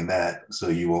between that, so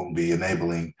you won't be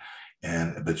enabling,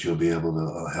 but you'll be able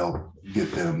to help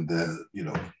get them the, you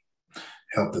know,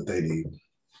 help that they need.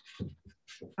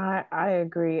 I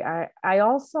agree. I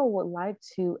also would like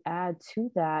to add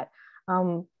to that.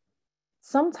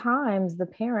 Sometimes the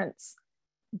parents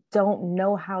don't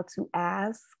know how to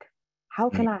ask, how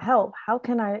can I help? How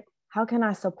can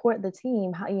I support the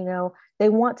team? How, you know, they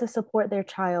want to support their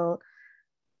child.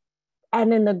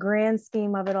 And in the grand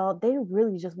scheme of it all, they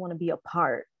really just want to be a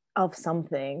part of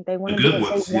something. They want to be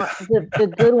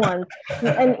the good ones,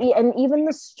 and even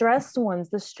the stressed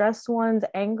ones,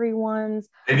 angry ones.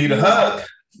 They need a hug.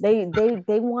 They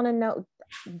want to know,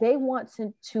 they want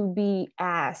to be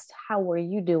asked, how are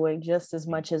you doing, just as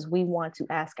much as we want to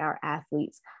ask our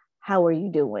athletes, how are you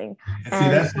doing? And see,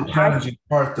 that's the challenging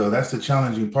part, though. That's the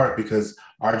challenging part, because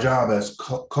our job as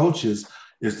coaches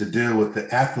is to deal with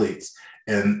the athletes,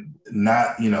 and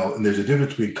not, and there's a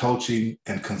difference between coaching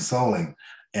and consoling.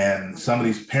 And some of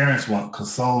these parents want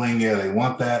consoling. Yeah, they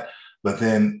want that. But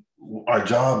then our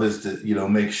job is to,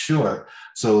 make sure.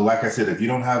 So like I said, if you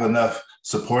don't have enough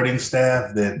supporting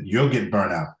staff, then you'll get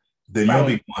burnout. Then you'll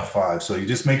be 1-5. So you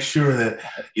just make sure that,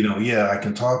 I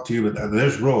can talk to you, but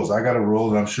there's rules. I got a rule,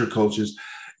 and I'm sure coaches,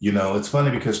 it's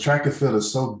funny because track and field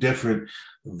is so different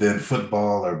than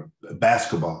football or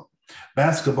basketball.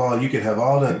 Basketball, you could have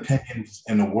all the opinions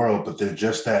in the world, but they're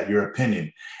just that, your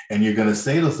opinion. And you're going to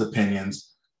say those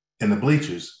opinions in the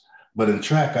bleachers. But in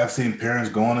track, I've seen parents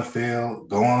go on the field,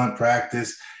 go on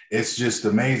practice. It's just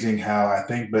amazing how I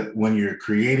think, but when you're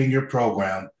creating your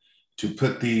program to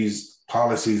put these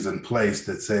policies in place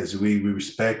that says we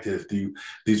respect it,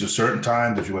 these are certain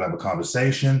times that you would have a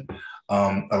conversation.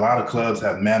 A lot of clubs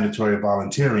have mandatory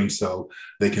volunteering so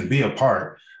they can be a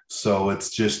part. So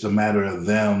it's just a matter of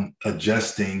them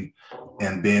adjusting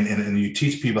and being, and you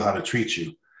teach people how to treat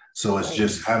you. So it's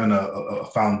just having a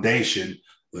foundation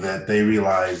that they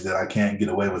realize that I can't get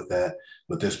away with that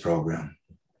with this program.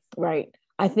 Right.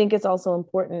 I think it's also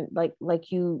important,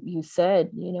 like you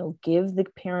said, give the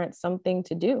parents something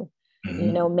to do,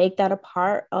 make that a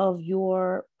part of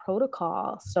your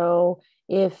protocol. So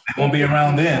if they won't be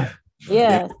around then.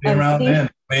 Yeah.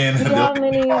 And see how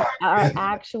many are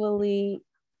actually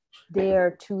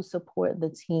there to support the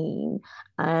team,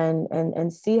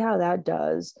 and see how that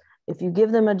does. If you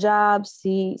give them a job,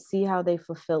 see how they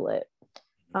fulfill it.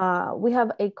 We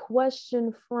have a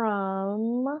question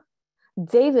from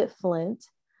David Flint.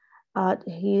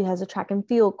 He has a track and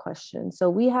field question. So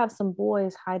we have some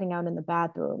boys hiding out in the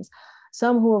bathrooms,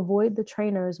 some who avoid the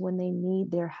trainers when they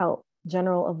need their help,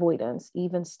 general avoidance,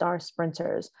 even star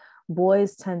sprinters.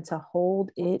 Boys tend to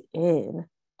hold it in.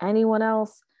 Anyone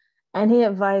else? Any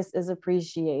advice is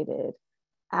appreciated.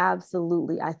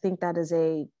 Absolutely. I think that is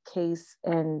a case.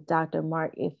 And Dr.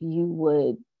 Mark, if you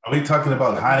would. Are we talking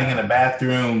about hiding in a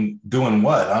bathroom doing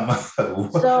what?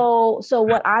 So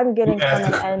what I'm getting from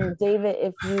it, and David,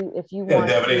 if you want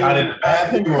to hide in the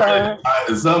bathroom or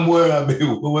hide somewhere. I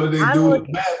mean, what do they do in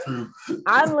the bathroom?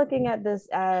 I'm looking at this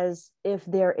as if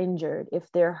they're injured, if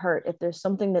they're hurt, if there's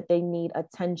something that they need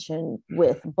attention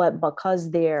with, but because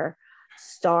they're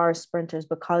star sprinters,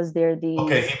 because they're these.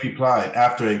 Okay, he replied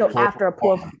after a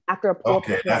poor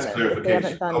okay, that's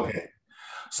clarification. Okay.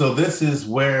 So this is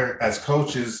where, as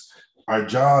coaches, our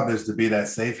job is to be that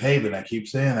safe haven. I keep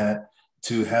saying that,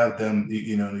 to have them,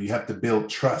 you have to build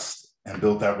trust and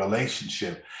build that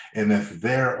relationship. And if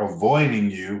they're avoiding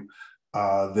you,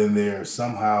 then they're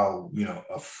somehow,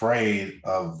 afraid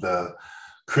of the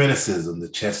criticism, the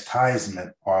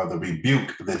chastisement, or the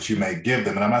rebuke that you may give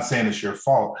them. And I'm not saying it's your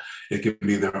fault. It could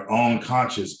be their own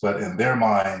conscience, but in their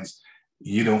minds,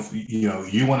 you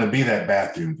want to be that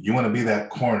bathroom. You want to be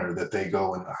that corner that they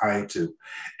go and hide to.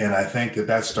 And I think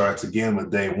that starts again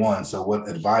with day one. So what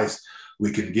advice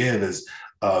we can give is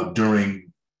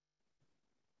during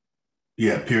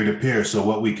peer-to-peer. So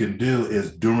what we can do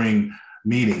is during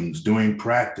meetings, during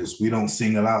practice, we don't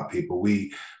single out people.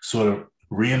 We sort of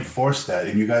reinforce that.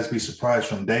 And you guys be surprised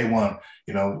from day one,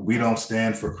 we don't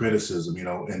stand for criticism,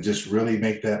 and just really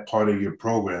make that part of your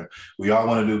program. We all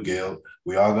want to do good.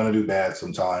 We all going to do bad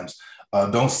sometimes.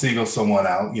 Don't single someone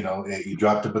out. You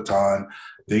dropped the baton,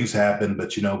 things happen,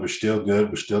 but we're still good.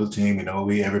 We're still a team.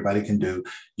 Everybody can do.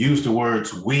 Use the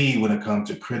words we when it comes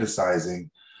to criticizing.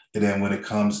 And then when it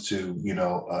comes to,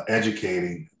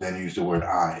 educating, then use the word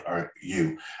I or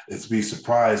you. It's be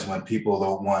surprised when people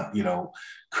don't want,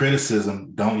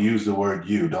 criticism, don't use the word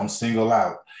you, don't single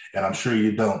out. And I'm sure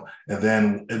you don't. And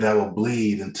then that will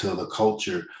bleed into the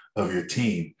culture of your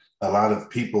team. A lot of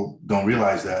people don't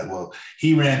realize that. Well,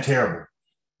 he ran terrible.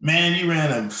 Man, you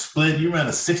ran a split. You ran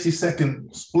a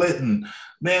 60-second split. And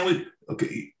man,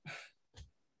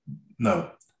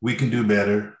 no, we can do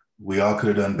better. We all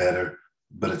could have done better.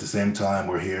 But at the same time,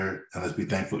 we're here, and let's be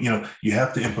thankful. You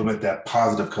have to implement that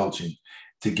positive coaching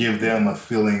to give them a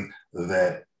feeling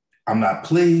that I'm not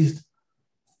pleased,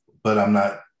 but I'm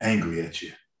not angry at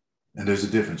you. And there's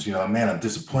a difference. Man, I'm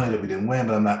disappointed that we didn't win,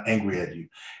 but I'm not angry at you.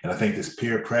 And I think this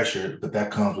peer pressure, but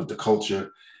that comes with the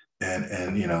culture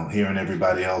and hearing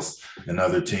everybody else and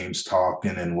other teams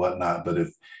talking and whatnot. But if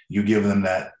you give them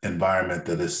that environment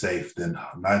that is safe, then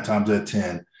 9 times out of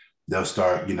 10, they'll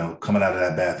start, coming out of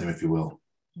that bathroom, if you will.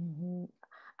 Mm-hmm.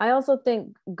 I also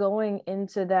think going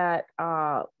into that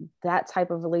that type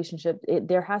of relationship,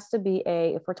 there has to be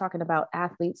if we're talking about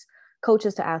athletes,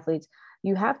 coaches to athletes,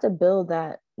 you have to build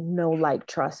that know, like,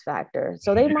 trust factor.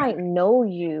 So they might know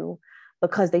you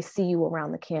because they see you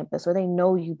around the campus, or they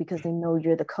know you because they know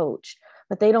you're the coach,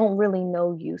 but they don't really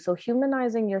know you. So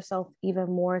humanizing yourself even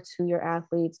more to your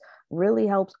athletes really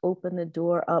helps open the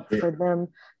door up for them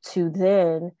to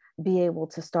then be able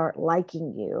to start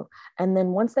liking you. And then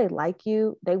once they like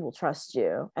you, they will trust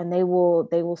you, and they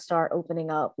will start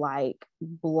opening up like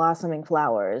blossoming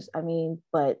flowers. I mean,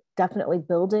 but definitely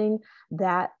building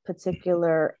that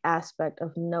particular aspect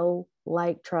of know,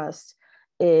 like, trust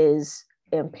is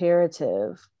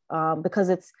imperative, because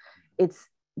it's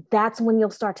that's when you'll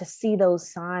start to see those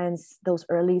signs, those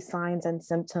early signs and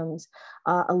symptoms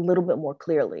a little bit more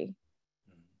clearly.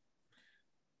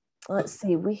 Let's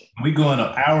see. We go in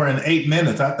an hour and 8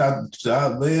 minutes. I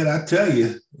thought, man, I tell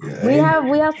you. Yeah,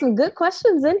 we have some good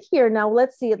questions in here. Now,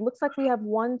 let's see. It looks like we have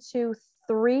 1, 2,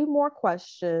 3 more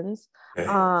questions. Okay.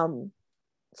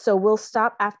 So we'll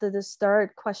stop after this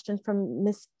third question from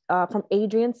from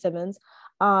Adrian Simmons.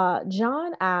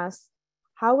 John asks,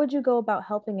 how would you go about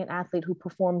helping an athlete who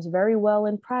performs very well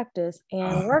in practice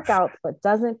and workouts, but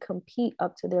doesn't compete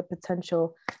up to their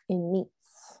potential in meets?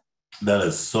 That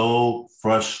is so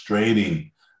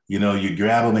frustrating. You know, you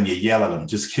grab them and you yell at them.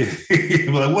 Just kidding.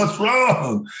 You're like, what's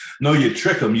wrong? No, you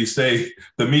trick them. You say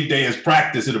the meet day is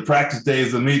practice, or the practice day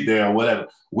is the meet day, or whatever.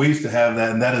 We used to have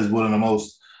that, and that is one of the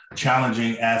most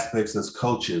challenging aspects as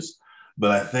coaches.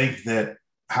 But I think that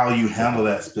how you handle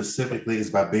that specifically is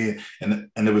by being, and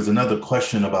there was another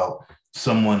question about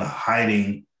someone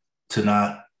hiding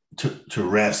to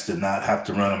rest and not have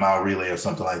to run a mile relay or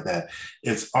something like that.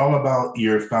 It's all about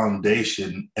your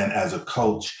foundation. And as a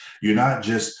coach, you're not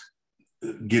just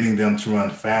getting them to run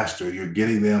faster, you're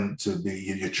getting them to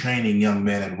you're training young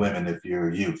men and women if you're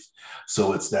a youth.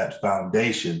 So it's that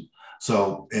foundation.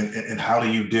 So, and how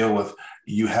do you deal with,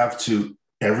 you have to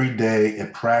every day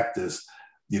in practice,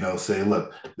 say,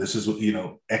 look, this is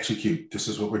what, execute. This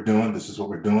is what we're doing. This is what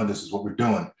we're doing. This is what we're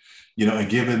doing, and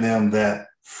giving them that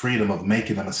freedom of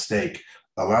making a mistake.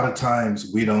 A lot of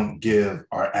times we don't give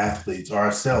our athletes or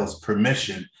ourselves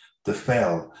permission to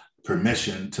fail,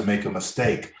 permission to make a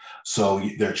mistake. So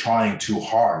they're trying too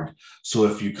hard. So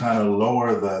if you kind of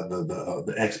lower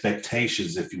the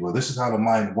expectations, if you will, this is how the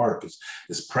mind works.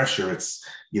 It's pressure. It's,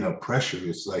 pressure.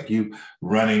 It's like you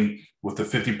running with a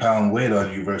 50-pound weight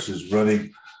on you versus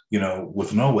running,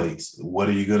 with no weights. What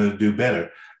are you going to do better?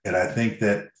 And I think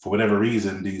that for whatever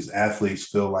reason, these athletes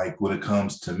feel like when it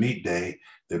comes to meet day,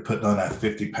 they're putting on that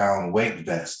 50-pound weight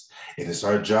vest. And it's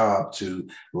our job to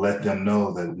let them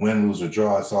know that win, lose, or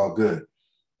draw, it's all good.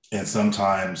 And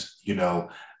sometimes,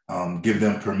 give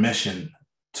them permission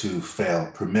to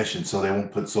fail, permission, so they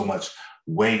won't put so much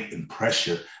weight and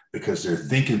pressure because they're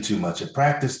thinking too much. At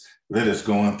practice, they're just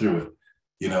going through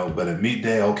it, but at meet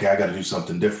day, okay, I got to do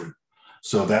something different.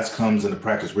 So that comes into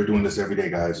practice. We're doing this every day,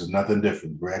 guys. There's nothing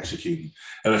different. We're executing.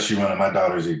 Unless you're running my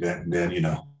daughter's event, and then,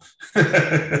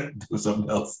 do something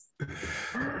else.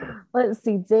 Let's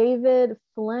see. David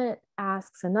Flint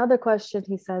asks another question.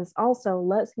 He says, also,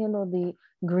 let's handle the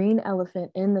green elephant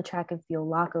in the track and field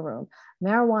locker room.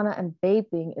 Marijuana and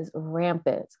vaping is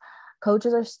rampant.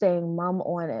 Coaches are staying mum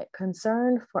on it.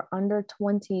 Concerned for under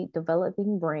 20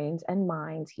 developing brains and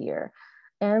minds here.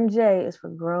 MJ is for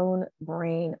grown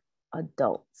brain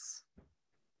adults.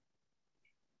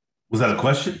 Was that a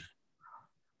question?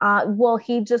 Well,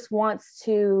 he just wants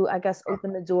to, I guess,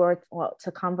 open the door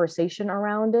to conversation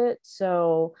around it.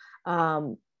 So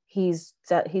he's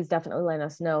definitely letting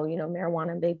us know,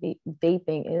 marijuana and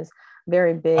vaping is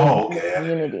very big in the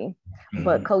community,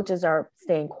 but coaches are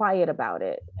staying quiet about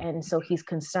it. And so he's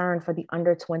concerned for the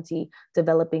under 20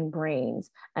 developing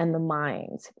brains and the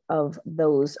minds of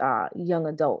those young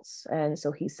adults. And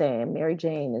so he's saying Mary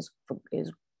Jane is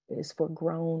for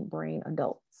grown brain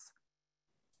adults.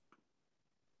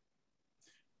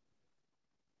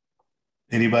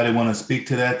 Anybody want to speak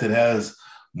to that has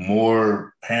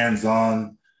more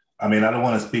hands-on? I mean, I don't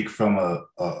want to speak from a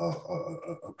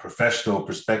professional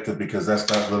perspective because that's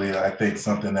not really, I think,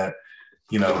 something that,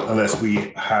 unless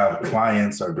we have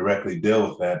clients or directly deal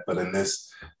with that. But in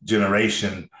this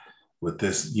generation with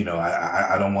this,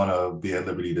 I don't want to be at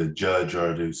liberty to judge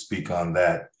or to speak on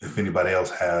that. If anybody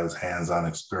else has hands-on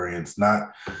experience,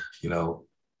 not,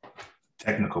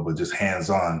 technical, but just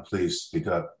hands-on, please speak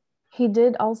up. He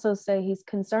did also say he's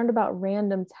concerned about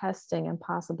random testing and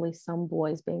possibly some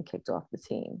boys being kicked off the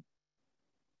team.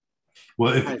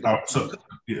 Well,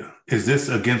 is this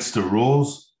against the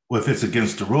rules? Well, if it's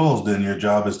against the rules, then your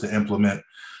job is to implement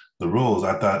the rules.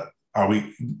 I thought are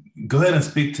we, go ahead and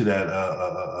speak to that,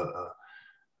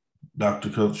 Dr.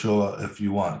 Cochola, if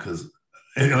you want, because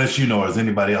unless you know, or is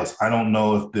anybody else, I don't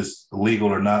know if this legal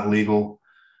or not legal.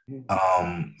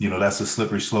 That's a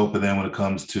slippery slope. And then when it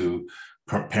comes to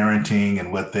parenting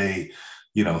and what they,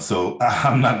 so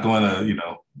I'm not going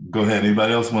to, go ahead.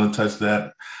 Anybody else want to touch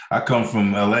that? I come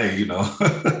from LA,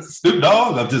 Snoop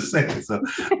Dogg, I'm just saying. So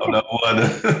I'm not one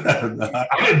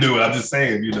I didn't do it. I'm just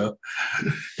saying,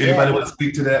 Anybody want to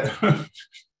speak to that?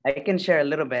 I can share a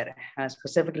little bit,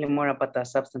 specifically more about the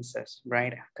substances,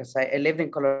 right? Because I lived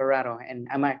in Colorado and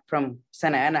I'm from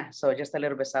Santa Ana, so just a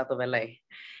little bit south of LA.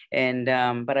 And,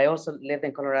 but I also lived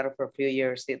in Colorado for a few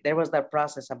years. There was that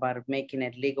process about making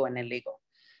it legal and illegal.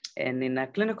 And in a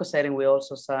clinical setting, we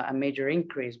also saw a major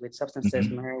increase with substances,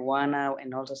 marijuana,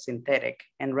 and also synthetic.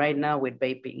 And right now with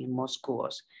vaping in most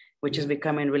schools, which is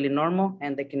becoming really normal,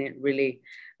 and they can really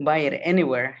buy it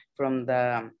anywhere from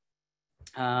the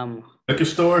liquor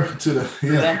store to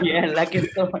the liquor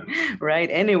store, right?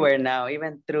 Anywhere now,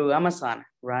 even through Amazon,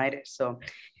 right? So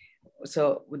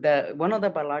one of the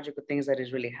biological things that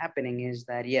is really happening is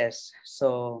that, yes,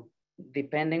 so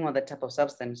depending on the type of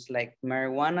substance, like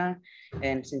marijuana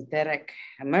and synthetic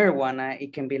marijuana,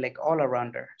 it can be like all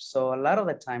arounder. So a lot of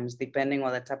the times, depending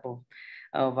on the type of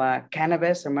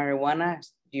cannabis or marijuana,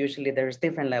 usually there's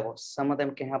different levels. Some of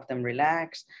them can help them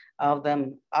relax.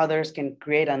 Others can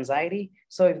create anxiety.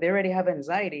 So if they already have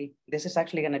anxiety, this is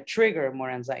actually going to trigger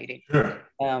more anxiety. Sure.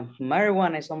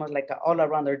 Marijuana is almost like an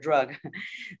all-arounder drug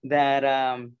that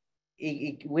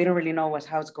we don't really know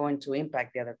how it's going to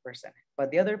impact the other person. But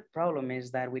the other problem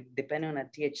is that depending on a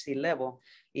THC level,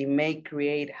 it may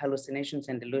create hallucinations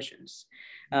and delusions.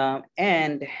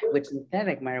 And with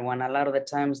synthetic marijuana, a lot of the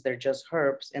times they're just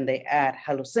herbs and they add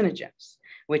hallucinogens,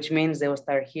 which means they will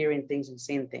start hearing things and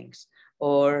seeing things,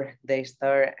 or they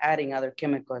start adding other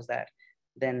chemicals that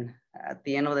then at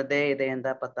the end of the day, they end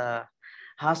up at the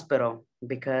hospital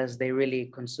because they really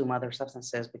consume other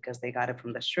substances because they got it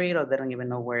from the street or they don't even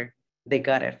know where they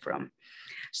got it from.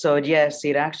 So yes,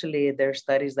 there's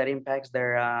studies that impacts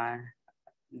their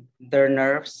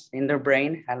nerves in their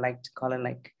brain. I like to call it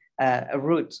like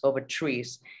roots over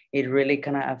trees. It really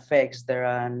kind of affects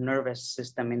their nervous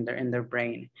system in their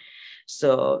brain.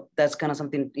 So that's kind of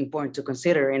something important to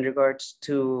consider in regards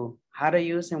to how to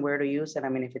use and where to use it. I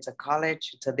mean, if it's a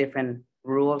college, it's a different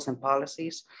rules and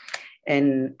policies.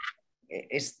 And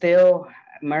it's still,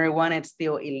 marijuana, it's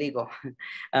still illegal.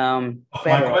 My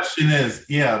question is,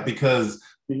 because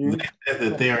they said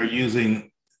that they are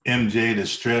using MJ to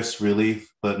stress relief,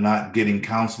 but not getting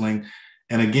counseling.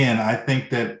 And again, I think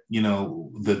that,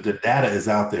 the data is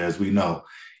out there, as we know.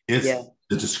 It's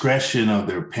the discretion of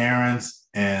their parents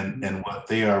and what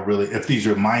they are really, if these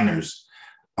are minors,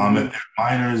 if they're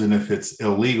minors and if it's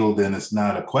illegal, then it's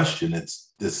not a question.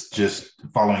 It's just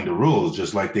following the rules,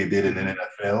 just like they did in the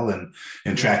NFL and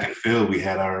in track and field. We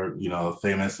had our,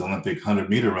 famous Olympic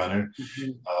 100-meter runner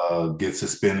get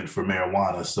suspended for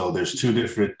marijuana. So there's two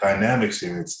different dynamics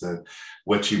here. It's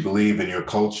what you believe in your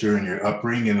culture and your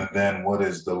upbringing, and then what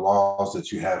is the laws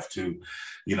that you have to,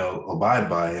 abide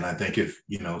by. And I think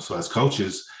so as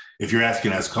coaches, if you're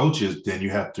asking as coaches, then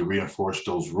you have to reinforce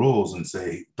those rules and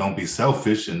say, don't be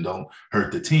selfish and don't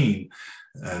hurt the team.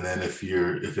 And then if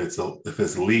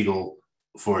it's legal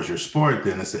for your sport,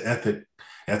 then it's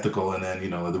ethical. And then, we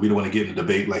don't want to get into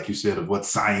debate, like you said, of what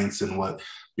science and what,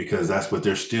 because that's what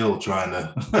they're still trying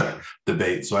to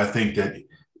debate. So I think that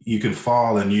you can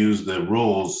fall and use the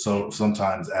rules so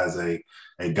sometimes as a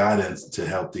guidance to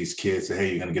help these kids say, hey,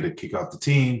 you're going to get a kick off the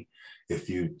team if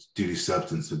you do these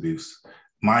substance abuse.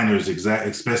 Minors,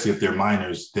 especially if they're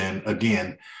minors, then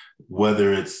again,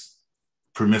 whether it's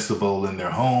permissible in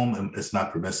their home and it's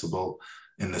not permissible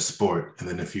in the sport. And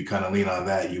then if you kind of lean on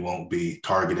that, you won't be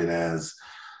targeted as,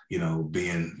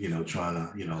 being, trying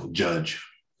to, judge.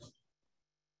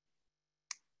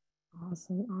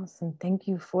 Awesome. Thank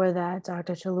you for that,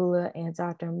 Dr. Cholula and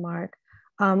Dr. Mark.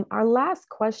 Our last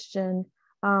question,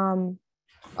 and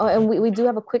we do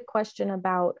have a quick question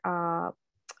about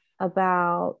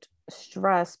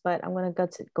stress, but I'm going to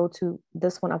go to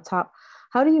this one up top.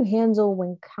 How do you handle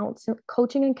when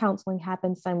coaching and counseling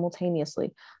happen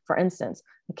simultaneously? For instance,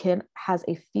 a kid has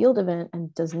a field event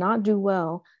and does not do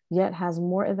well, yet has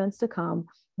more events to come,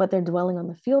 but they're dwelling on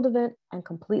the field event and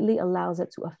completely allows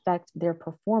it to affect their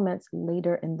performance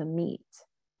later in the meet.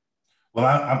 Well,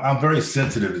 I'm very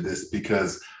sensitive to this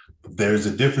because there's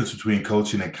a difference between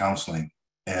coaching and counseling.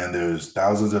 And there's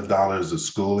thousands of dollars of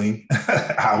schooling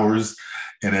hours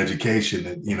and education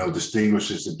that,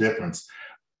 distinguishes the difference.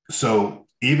 So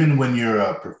even when you're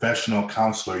a professional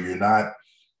counselor, you're not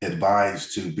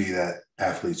advised to be that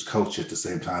athletes coach at the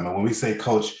same time. And when we say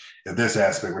coach in this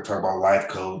aspect, we're talking about life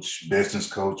coach,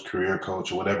 business coach, career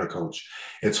coach, or whatever coach.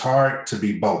 It's hard to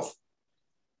be both.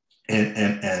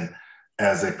 And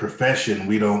as a profession,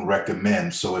 we don't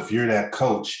recommend. So if you're that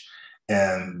coach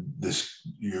and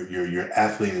your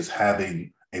athlete is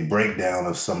having a breakdown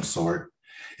of some sort,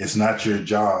 it's not your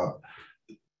job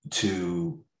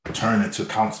to turn into a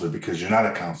counselor, because you're not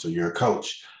a counselor, you're a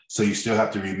coach. So you still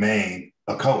have to remain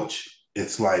a coach.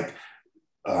 It's like,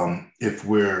 if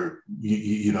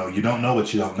you don't know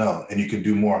what you don't know, and you can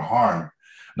do more harm.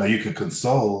 Now you can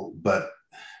console, but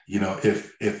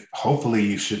if hopefully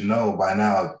you should know by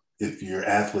now, if your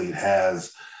athlete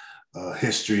has a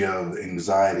history of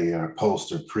anxiety or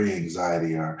post or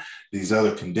pre-anxiety or these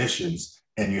other conditions,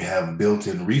 and you have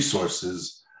built-in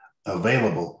resources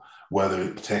available,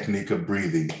 whether technique of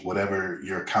breathing, whatever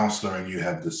your counselor and you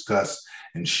have discussed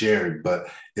and shared. But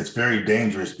it's very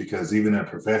dangerous, because even a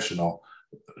professional,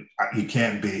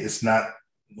 it's not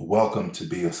welcome to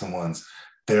be someone's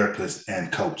therapist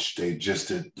and coach. They're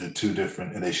two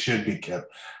different, and they should be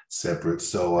kept separate.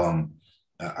 So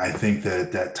I think that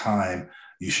at that time,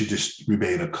 you should just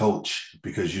remain a coach,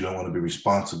 because you don't want to be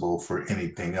responsible for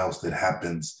anything else that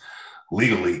happens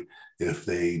legally. If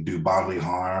they do bodily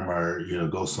harm or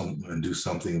go and do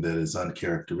something that is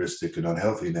uncharacteristic and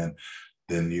unhealthy,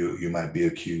 then you might be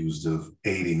accused of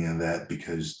aiding in that,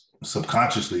 because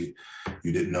subconsciously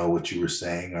you didn't know what you were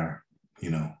saying, or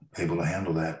able to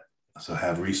handle that. So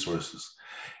have resources,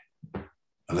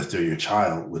 unless they're your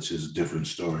child, which is a different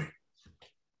story.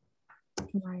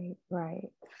 Right.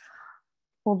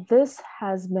 Well, this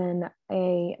has been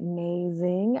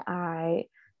amazing. I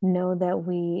know that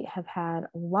we have had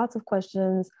lots of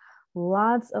questions,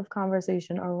 lots of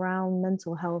conversation around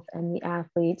mental health and the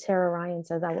athlete. Tara Ryan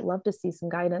says, I would love to see some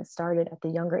guidance started at the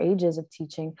younger ages of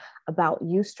teaching about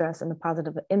youth stress and the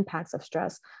positive impacts of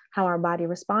stress, how our body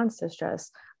responds to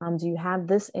stress. Do you have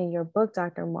this in your book,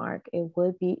 Dr. Mark? It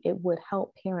would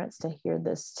help parents to hear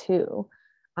this too.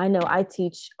 I know I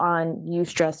teach on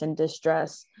eustress and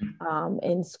distress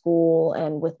in school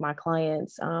and with my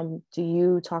clients. Do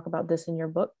you talk about this in your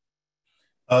book?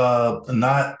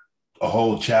 Not a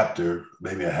whole chapter,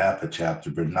 maybe a half a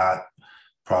chapter, but not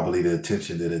probably the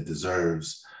attention that it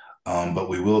deserves. But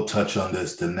we will touch on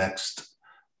this the next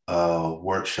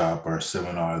workshop or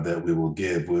seminar that we will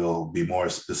give. We'll be more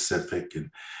specific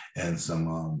and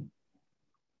some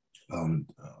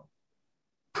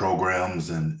programs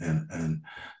and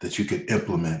that you could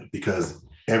implement, because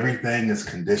everything is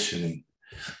conditioning,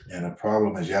 and the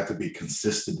problem is you have to be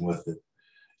consistent with it.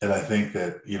 And I think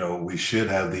that we should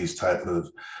have these type of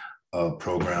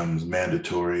programs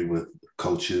mandatory with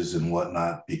coaches and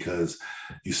whatnot, because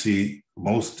you see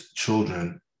most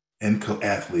children and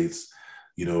athletes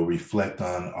reflect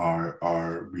on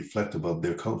are reflective of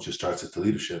their coach. It starts at the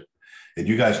leadership. And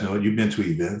you guys know it. You've been to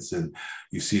events and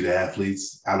you see the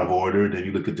athletes out of order. Then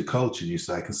you look at the coach and you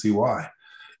say, I can see why.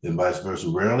 And vice versa.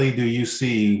 Rarely do you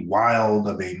see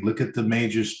look at the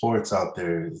major sports out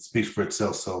there. It speaks for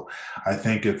itself. So I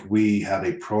think if we have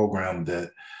a program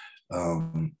that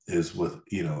is with,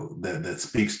 that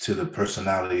speaks to the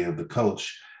personality of the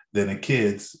coach, then the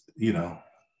kids,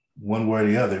 one way or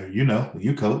the other,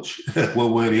 you coach,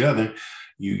 one way or the other,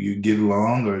 you get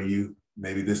along, or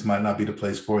maybe this might not be the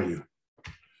place for you.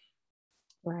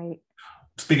 Right.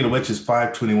 Speaking of which, it's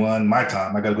 5:21 my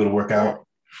time. I got to go to work out.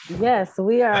 Yes,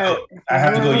 we are. I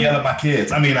have to go yell at my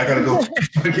kids. I got to go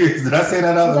teach my kids. Did I say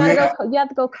that out? You have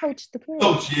to go coach the kids.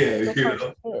 Coach, yeah. Coach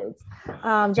the kids.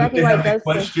 Jackie if they White have any does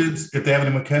questions, if they have any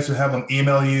more questions, have them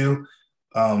email you.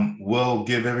 We'll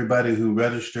give everybody who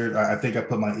registered. I think I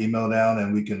put my email down,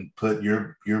 and we can put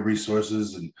your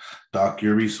resources and Doc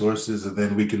your resources, and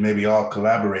then we can maybe all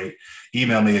collaborate.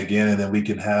 Email me again, and then we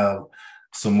can have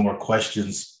some more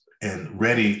questions and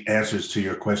ready answers to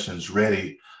your questions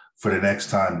ready for the next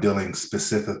time, dealing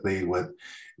specifically with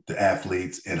the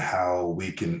athletes and how we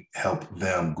can help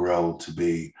them grow to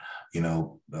be,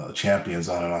 champions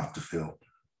on and off the field.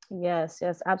 Yes,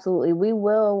 absolutely.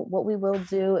 What we will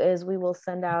do is we will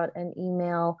send out an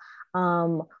email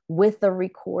with the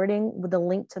recording, with the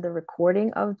link to the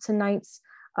recording of tonight's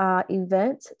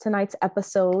tonight's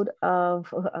episode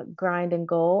of Grind and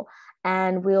Goal.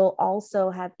 And we'll also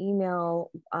have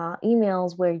email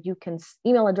addresses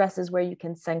where you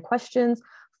can send questions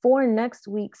for next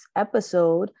week's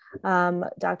episode,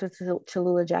 Dr.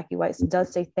 Chalula Jackie White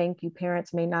does say thank you.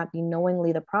 Parents may not be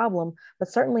knowingly the problem, but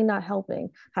certainly not helping.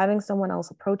 Having someone else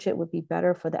approach it would be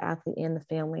better for the athlete and the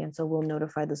family. And so we'll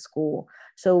notify the school.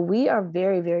 So we are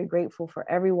very, very grateful for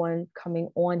everyone coming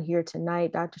on here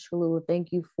tonight. Dr. Chalula,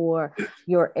 thank you for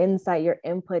your insight, your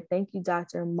input. Thank you,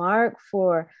 Dr. Mark,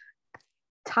 for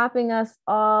capping us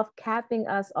off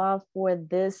for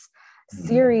this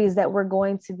series that we're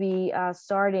going to be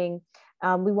starting.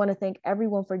 We want to thank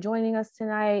everyone for joining us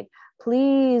tonight.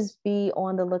 Please be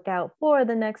on the lookout for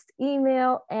the next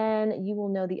email, and you will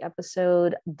know the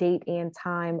episode date and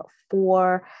time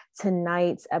for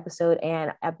tonight's episode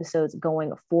and episodes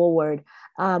going forward.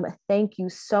 Thank you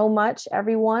so much,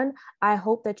 everyone. I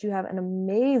hope that you have an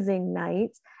amazing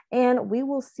night, and we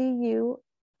will see you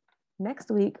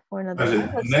next week for another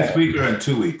episode. Next week or in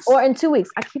 2 weeks? Or in 2 weeks.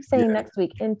 I keep saying next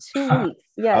week. In 2 weeks.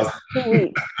 Yes, 2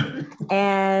 weeks.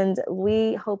 And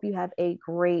we hope you have a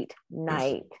great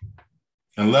night.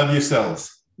 And love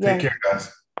yourselves. Take care,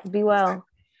 guys. Be well.